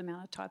surprised at the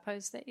amount of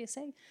typos that you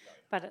see,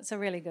 but it's a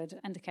really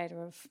good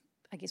indicator of,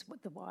 I guess,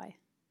 what the why.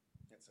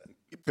 That's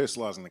it.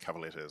 Personalising the cover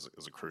letter is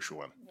a crucial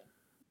one. Yeah.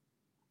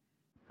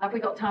 Have we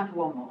got time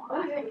for one more?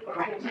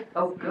 Great.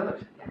 Oh,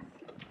 good. Yes.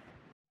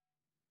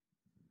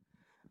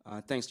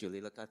 Thanks,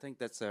 Julie. Look, I think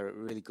that's a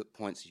really good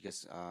points you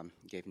guys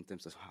gave in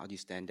terms of how do you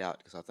stand out.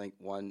 Because I think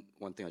one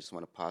thing I just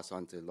want to pass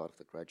on to a lot of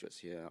the graduates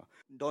here: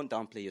 don't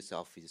downplay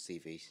yourself with your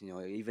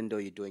CVs. Even though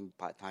you're doing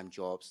part-time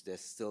jobs, there's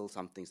still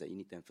some things that you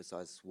need to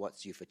emphasize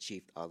what you've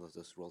achieved out of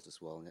those roles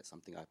as well, and that's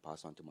something I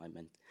pass on to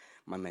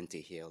my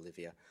mentee here,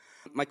 Olivia.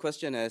 My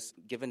question is: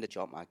 given the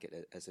job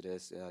market as it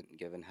is,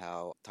 given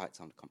how tight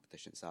some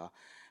competitions are,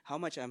 how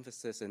much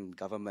emphasis in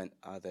government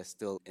are there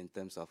still in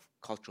terms of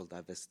cultural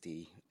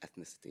diversity,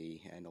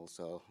 ethnicity, and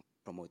also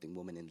promoting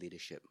women in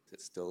leadership?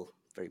 It's still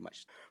very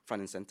much front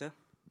and center.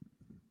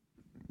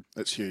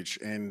 It's huge,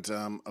 and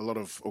a lot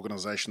of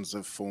organisations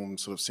have formed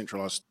sort of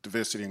centralised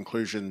diversity and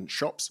inclusion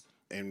shops,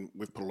 and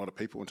we've put a lot of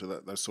people into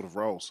those sort of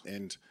roles.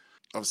 And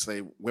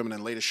obviously, women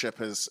in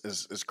leadership is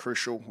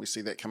crucial. We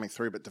see that coming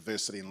through, but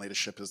diversity in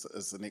leadership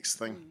is the next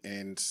thing.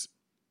 And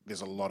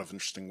there's a lot of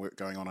interesting work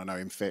going on. I know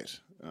MFAT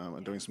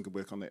are doing some good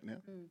work on that now.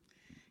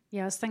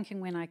 Yeah, I was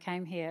thinking when I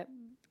came here,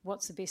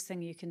 what's the best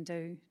thing you can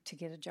do to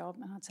get a job?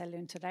 And I'd say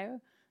learn te reo.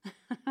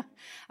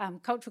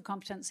 Cultural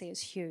competency is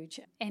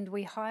huge, and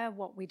we hire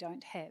what we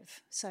don't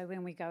have. So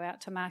when we go out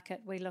to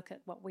market, we look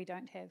at what we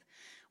don't have.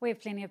 We have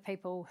plenty of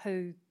people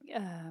who,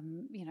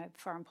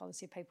 foreign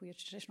policy people, your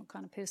traditional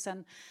kind of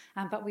person,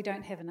 but we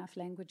don't have enough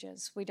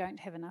languages, we don't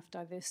have enough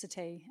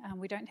diversity,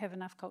 we don't have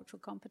enough cultural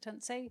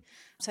competency.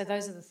 So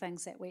those are the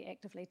things that we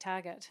actively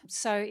target.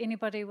 So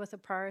anybody with a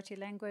priority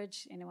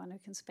language, anyone who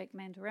can speak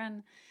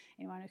Mandarin,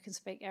 anyone who can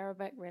speak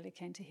Arabic, really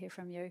keen to hear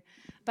from you.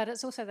 But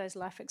it's also those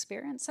life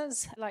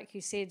experiences. Like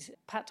you said,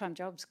 part-time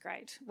job's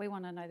great. We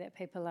want to know that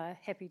people are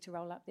happy to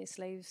roll up their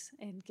sleeves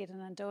and get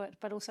in and do it,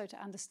 but also to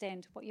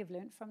understand what you've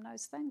learned from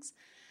those things.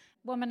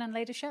 Women in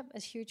leadership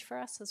is huge for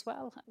us as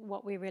well.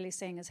 What we're really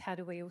seeing is how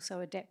do we also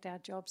adapt our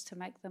jobs to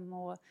make them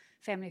more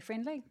family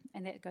friendly,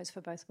 and that goes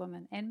for both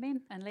women and men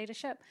in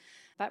leadership,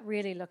 but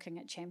really looking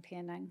at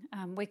championing.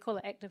 We call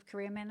it active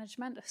career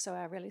management, so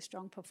our really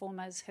strong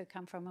performers who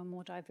come from a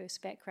more diverse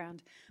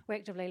background, we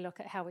actively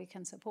look at how we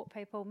can support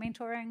people.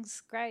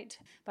 Mentoring's great,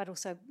 but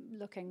also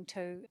looking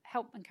to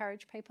help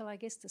encourage people, I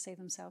guess, to see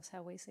themselves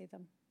how we see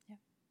them. Yeah.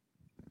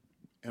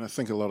 And I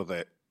think a lot of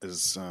that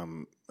is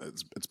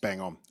it's bang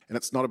on. And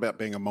it's not about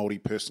being a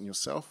Māori person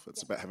yourself.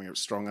 It's about having a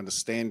strong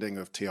understanding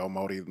of Te Ao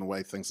Māori and the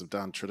way things have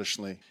done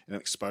traditionally. And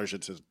exposure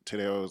to Te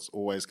Reo is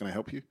always going to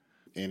help you.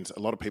 And a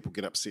lot of people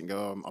get upset and go,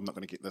 oh, I'm not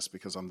going to get this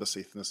because I'm this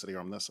ethnicity or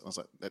I'm this. And I was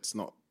like, that's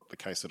not the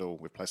case at all.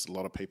 We've placed a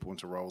lot of people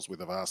into roles where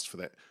they've asked for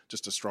that,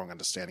 just a strong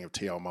understanding of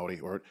Te Ao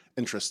Māori or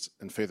interest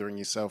in furthering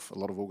yourself. A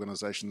lot of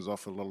organisations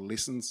offer a lot of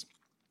lessons.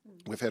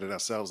 We've had it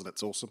ourselves and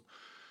it's awesome.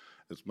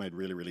 It's made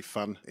really, really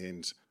fun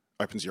and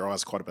opens your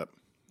eyes quite a bit.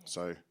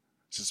 So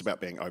it's just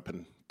about being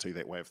open to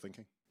that way of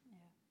thinking.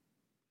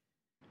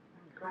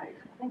 Great.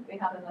 I think we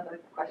have another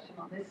question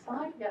on this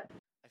side. Yep.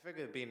 I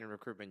figure being in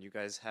recruitment, you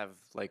guys have,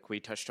 like we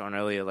touched on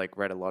earlier, like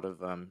read a lot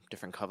of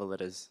different cover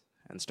letters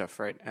and stuff,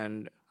 right?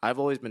 And I've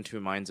always been two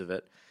minds of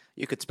it.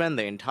 You could spend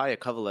the entire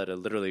cover letter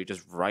literally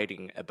just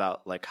writing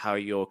about like how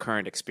your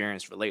current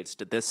experience relates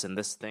to this and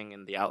this thing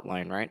in the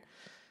outline, right?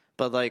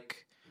 But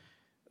like,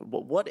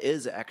 what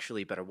is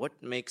actually better?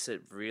 What makes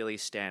it really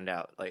stand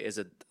out? Like, is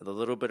it a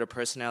little bit of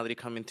personality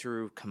coming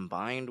through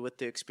combined with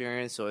the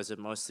experience, or is it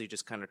mostly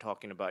just kind of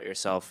talking about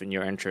yourself and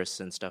your interests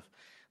and stuff?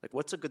 Like,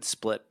 what's a good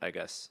split, I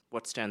guess?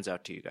 What stands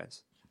out to you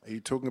guys? Are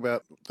you talking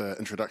about the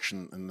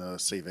introduction in the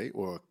CV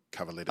or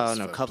cover letters? Oh,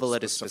 no, cover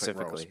letters specific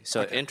specifically. roles?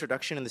 So Okay.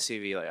 Introduction in the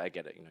CV, like, I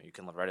get it. You know, you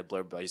can write a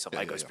blurb about yourself.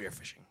 I go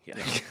spearfishing. Yeah,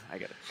 I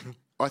get it.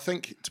 I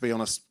think, to be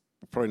honest,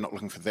 we're probably not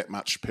looking for that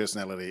much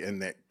personality in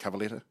that cover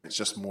letter. It's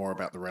just more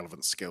about the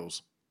relevant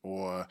skills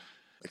or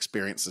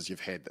experiences you've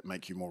had that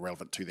make you more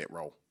relevant to that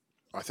role.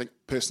 I think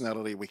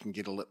personality, we can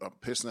get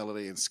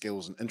personality and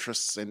skills and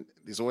interests, and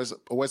there's always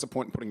a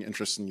point in putting your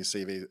interests in your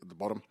CV at the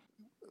bottom,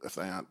 if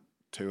they aren't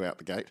too out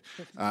the gate,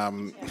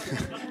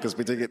 because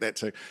we do get that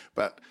too.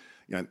 But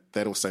you know,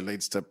 that also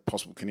leads to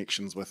possible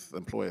connections with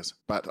employers.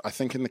 But I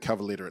think in the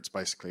cover letter, it's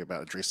basically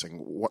about addressing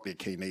what their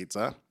key needs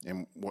are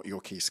and what your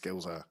key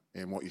skills are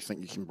and what you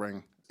think you can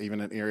bring,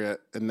 even an area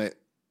in that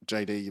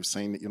JD you've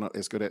seen that you're not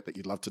as good at that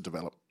you'd love to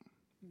develop.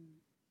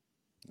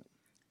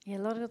 Yeah, a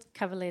lot of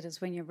cover letters,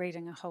 when you're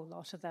reading a whole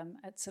lot of them,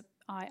 it's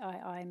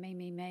I,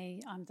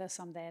 me, I'm this,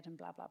 I'm that, and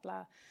blah, blah,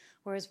 blah.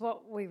 Whereas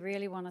what we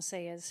really want to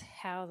see is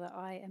how the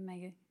I and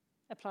me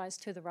applies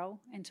to the role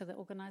and to the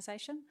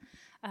organisation.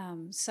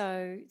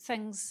 So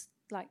things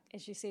like,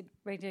 as you said,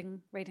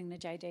 reading the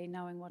JD,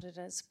 knowing what it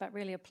is, but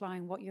really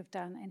applying what you've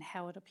done and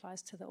how it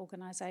applies to the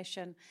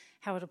organisation,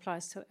 how it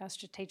applies to our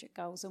strategic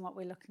goals and what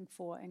we're looking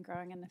for and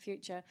growing in the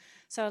future.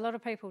 So a lot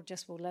of people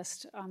just will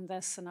list, I'm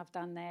this and I've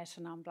done that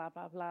and I'm blah,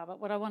 blah, blah. But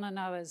what I want to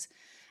know is,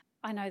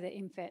 I know that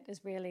MFAT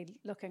is really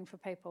looking for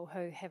people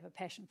who have a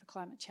passion for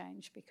climate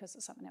change because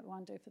it's something that we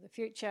want to do for the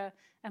future.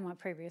 In my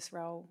previous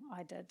role,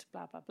 I did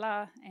blah, blah,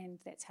 blah, and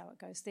that's how it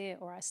goes there.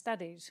 Or I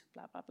studied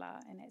blah, blah,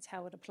 blah, and that's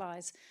how it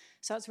applies.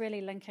 So it's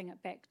really linking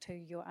it back to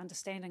your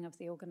understanding of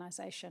the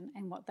organisation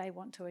and what they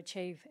want to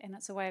achieve. And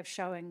it's a way of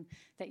showing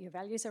that your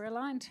values are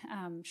aligned,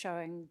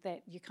 showing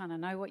that you kind of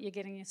know what you're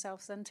getting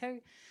yourselves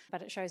into,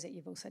 but it shows that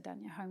you've also done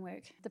your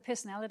homework. The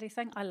personality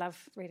thing, I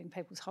love reading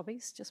people's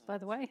hobbies, just by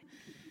the way.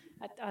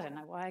 I don't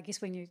know why. I guess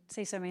when you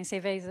see so many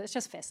CVs, it's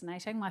just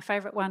fascinating. My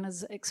favourite one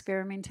is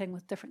experimenting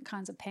with different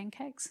kinds of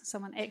pancakes.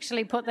 Someone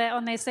actually put that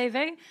on their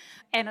CV,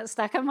 and it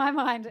stuck in my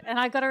mind. And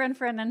I got her in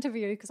for an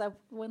interview because I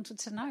wanted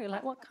to know,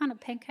 like, what kind of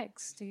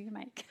pancakes do you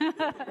make?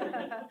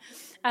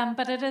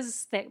 But it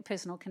is that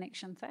personal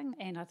connection thing,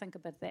 and I think a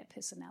bit of that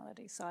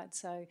personality side.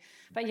 So,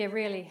 but yeah,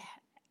 really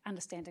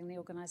understanding the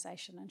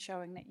organisation and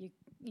showing that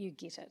you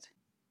get it.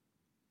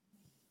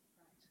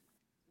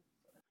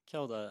 Kia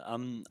ora.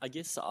 I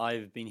guess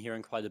I've been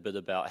hearing quite a bit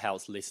about how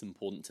it's less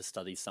important to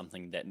study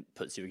something that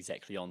puts you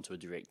exactly onto a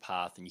direct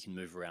path and you can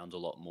move around a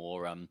lot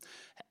more.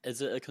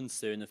 Is it a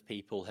concern if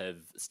people have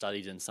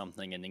studied in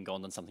something and then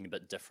gone on something a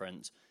bit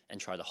different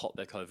and try to hop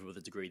back over with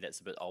a degree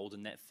that's a bit old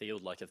in that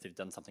field? Like if they've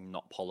done something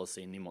not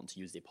policy and then want to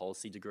use their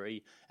policy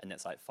degree and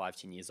that's like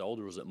 5-10 years old,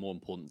 or is it more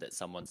important that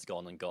someone's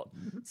gone and got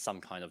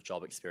some kind of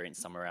job experience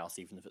somewhere else,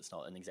 even if it's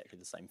not in exactly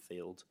the same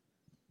field?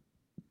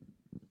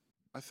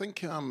 I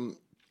think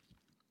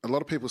a lot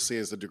of people see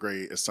as a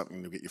degree as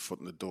something to get your foot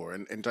in the door,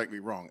 and don't get me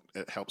wrong,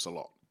 it helps a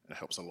lot. It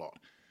helps a lot.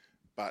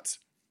 But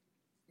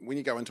when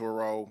you go into a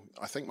role,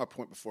 I think my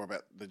point before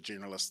about the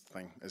generalist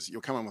thing is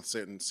you'll come in with a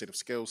certain set of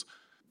skills.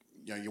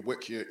 You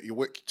work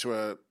to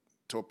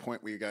a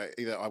point where you go,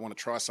 either I want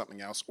to try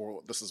something else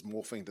or this is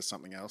morphing to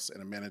something else,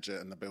 and a manager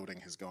in the building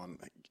has gone,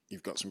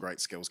 you've got some great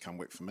skills, come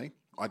work for me.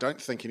 I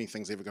don't think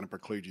anything's ever going to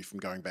preclude you from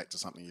going back to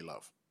something you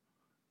love.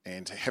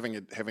 And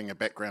having a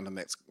background in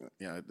that's,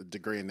 a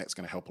degree in that's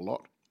going to help a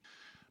lot.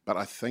 But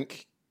I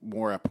think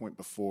more our point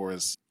before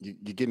is you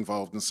get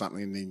involved in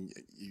something and then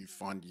you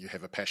find you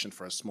have a passion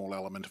for a small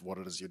element of what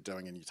it is you're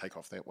doing and you take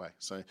off that way.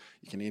 So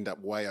you can end up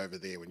way over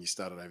there when you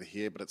started over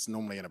here, but it's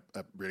normally in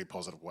a really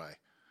positive way.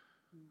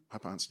 I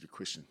hope I answered your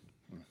question.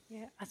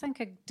 Yeah, I think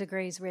a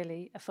degree is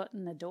really a foot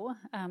in the door,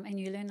 and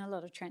you learn a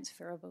lot of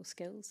transferable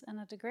skills in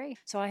a degree.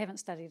 So I haven't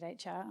studied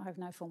HR, I have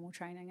no formal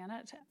training in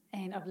it,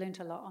 and I've learnt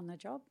a lot on the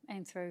job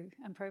and through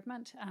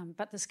improvement.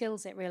 But the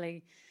skills that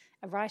really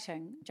are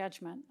writing,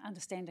 judgment,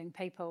 understanding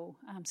people,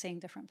 seeing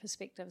different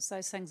perspectives,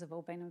 those things have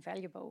all been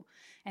invaluable,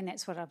 and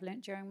that's what I've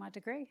learnt during my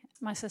degree.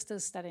 My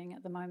sister's studying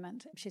at the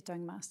moment. She's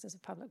doing Masters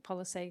of Public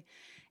Policy,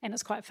 and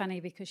it's quite funny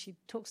because she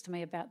talks to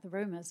me about the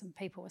rumours and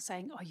people are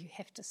saying, oh, you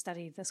have to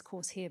study this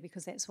course here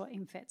because that's what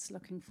MFAT's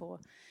looking for.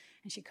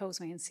 And she calls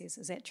me and says,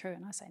 is that true?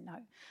 And I say, no.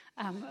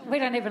 We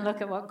don't even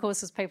look at what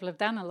courses people have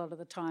done a lot of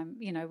the time.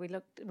 We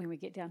look when we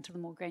get down to the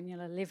more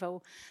granular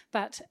level.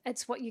 But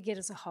it's what you get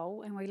as a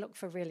whole, and we look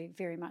for really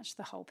very much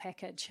the whole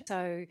package.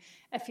 So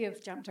if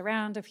you've jumped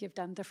around, if you've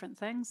done different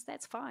things,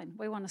 that's fine.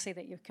 We want to see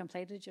that you've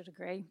completed your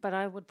degree. But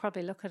I would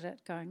probably look at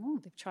it going,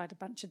 oh, they've tried a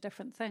bunch of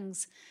different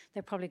things.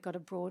 They've probably got a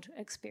broad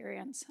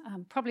experience.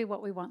 Probably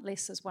what we want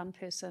less is one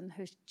person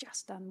who's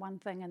just done one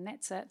thing and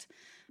that's it.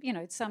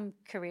 Some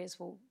careers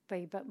will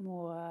be a bit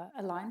more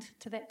aligned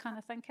to that kind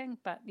of thinking,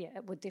 but yeah,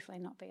 it would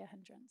definitely not be a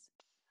hindrance.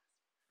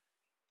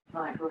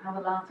 Right, we'll have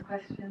a last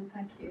question.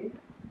 Thank you.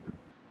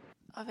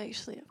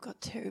 I've got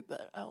two,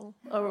 but I'll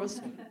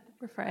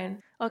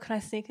refrain. Oh, can I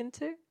sneak in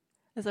two?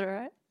 Is that all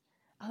right?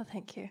 Oh,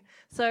 thank you.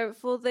 So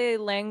for the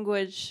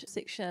language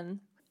section,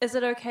 is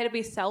it okay to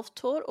be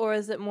self-taught, or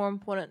is it more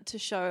important to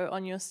show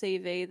on your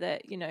CV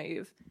that,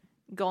 you've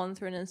gone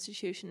through an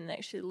institution and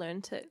actually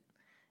learned it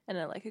in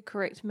a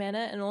correct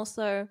manner? And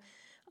also,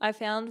 I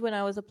found when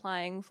I was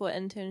applying for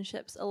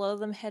internships, a lot of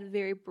them had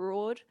very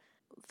broad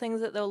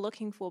things that they were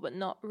looking for, but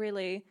not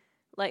really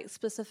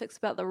specifics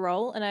about the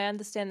role. And I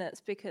understand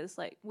that's because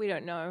we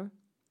don't know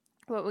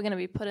what we're going to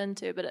be put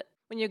into, but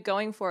when you're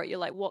going for it, you're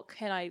like, what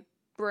can I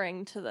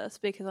bring to this?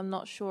 Because I'm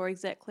not sure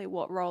exactly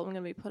what role I'm going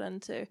to be put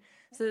into.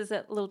 So there's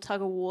that little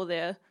tug of war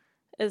there.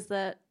 Is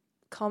that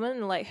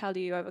common? How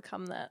do you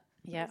overcome that?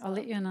 Yeah, I'll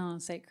let you in on a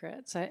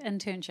secret. So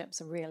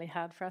internships are really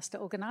hard for us to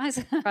organise.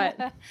 Right.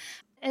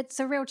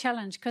 It's a real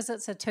challenge because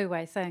it's a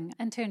two-way thing.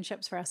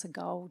 Internships for us are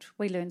gold.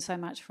 We learn so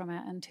much from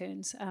our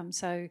interns,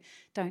 so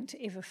don't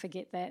ever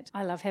forget that.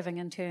 I love having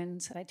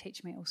interns. They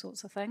teach me all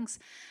sorts of things.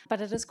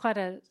 But it is quite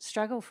a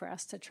struggle for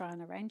us to try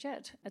and arrange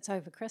it. It's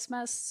over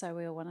Christmas, so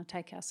we all want to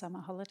take our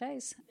summer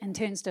holidays.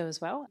 Interns do as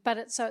well. But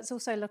it's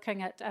also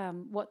looking at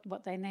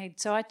what they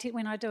need. So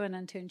when I do an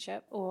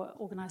internship or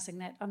organising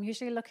that, I'm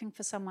usually looking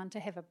for someone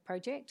to have a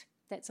project.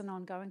 That's an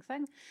ongoing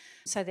thing,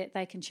 so that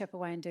they can chip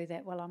away and do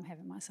that while I'm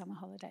having my summer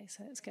holiday,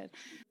 so it's good.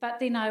 But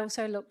then I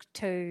also look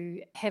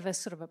to have a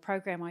sort of a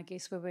program, I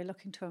guess, where we're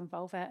looking to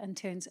involve our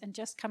interns in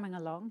just coming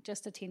along,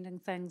 just attending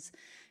things,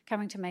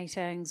 coming to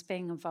meetings,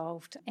 being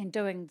involved and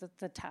doing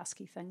the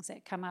tasky things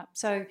that come up.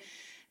 So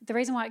the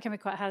reason why it can be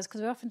quite hard is because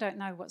we often don't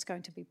know what's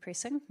going to be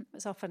pressing.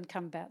 It's often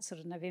come about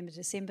sort of November,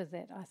 December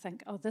that I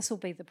think, oh, this will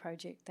be the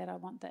project that I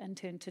want the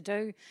intern to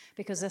do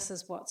because this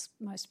is what's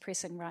most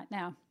pressing right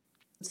now.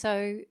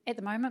 So at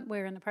the moment,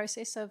 we're in the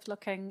process of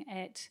looking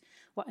at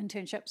what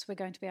internships we're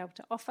going to be able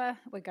to offer.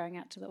 We're going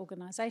out to the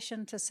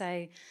organisation to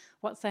say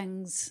what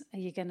things are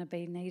you going to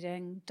be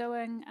needing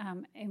doing,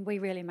 and we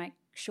really make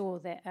sure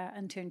that our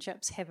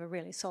internships have a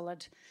really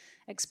solid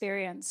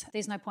experience.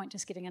 There's no point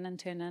just getting an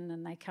intern in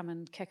and they come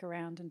and kick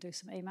around and do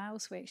some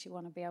emails. We actually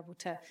want to be able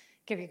to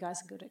give you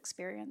guys a good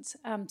experience.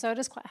 So it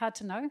is quite hard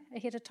to know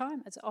ahead of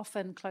time. It's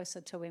often closer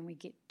to when we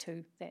get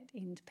to that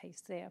end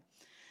piece there.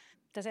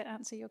 Does that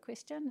answer your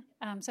question?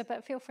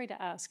 But feel free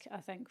to ask, I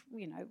think,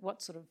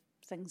 what sort of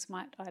things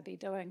might I be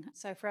doing?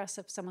 So for us,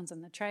 if someone's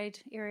in the trade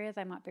area,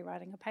 they might be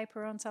writing a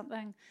paper on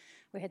something.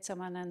 We had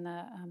someone in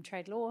the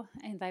trade law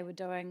and they were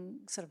doing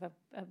sort of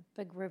a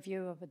big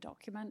review of a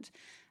document,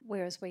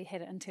 whereas we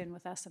had an intern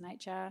with us in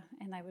HR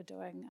and they were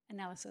doing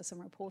analysis and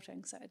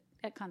reporting. So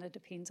it kind of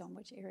depends on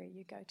which area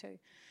you go to.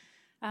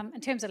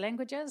 In terms of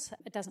languages,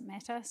 it doesn't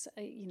matter. So,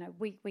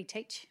 we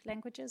teach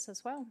languages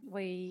as well.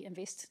 We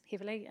invest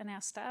heavily in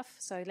our staff,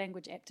 so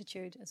language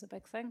aptitude is a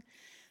big thing.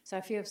 So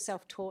if you're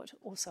self-taught,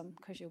 awesome,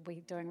 because you'll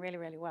be doing really,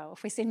 really well.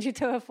 If we send you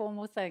to a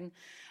formal thing,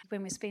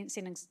 when we're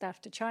sending staff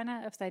to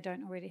China, if they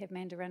don't already have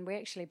Mandarin, we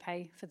actually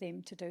pay for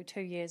them to do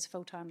 2 years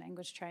full-time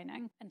language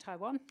training in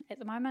Taiwan at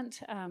the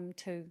moment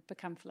to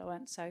become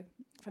fluent. So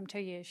from 2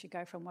 years you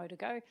go from Wo to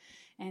Go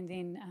and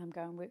then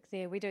go and work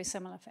there. We do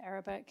similar for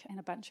Arabic and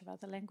a bunch of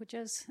other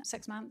languages,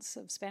 6 months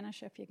of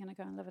Spanish if you're going to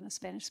go and live in a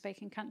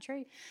Spanish-speaking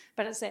country,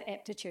 but it's that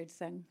aptitude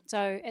thing.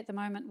 So at the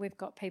moment we've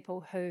got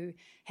people who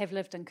have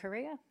lived in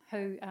Korea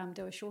who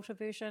do a shorter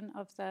version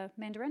of the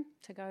Mandarin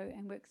to go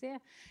and work there,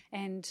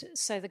 and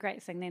so the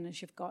great thing then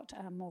is you've got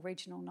more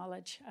regional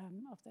knowledge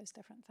of those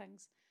different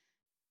things.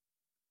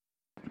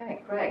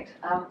 Okay, great.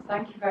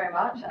 Thank you very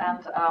much.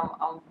 And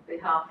on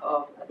behalf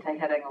of Te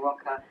Herenga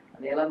Waka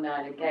and the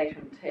Alumni and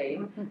Engagement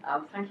team,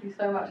 thank you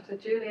so much to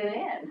Julie and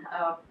Ian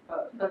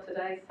for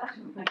today's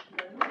session. Thank you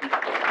very much.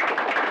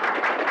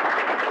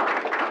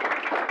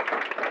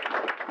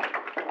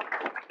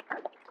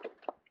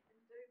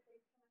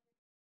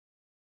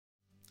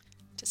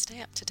 To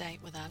stay up to date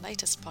with our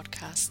latest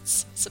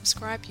podcasts,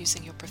 subscribe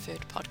using your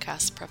preferred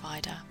podcast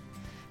provider.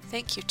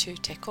 Thank you to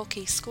Te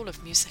Koki School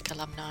of Music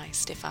alumni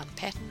Stefan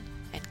Patton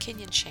and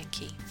Kenyon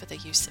Shanky for the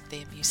use of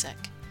their music.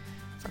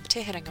 From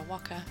Te Herenga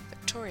Waka,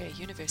 Victoria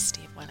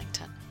University of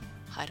Wellington,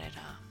 haere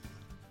rā.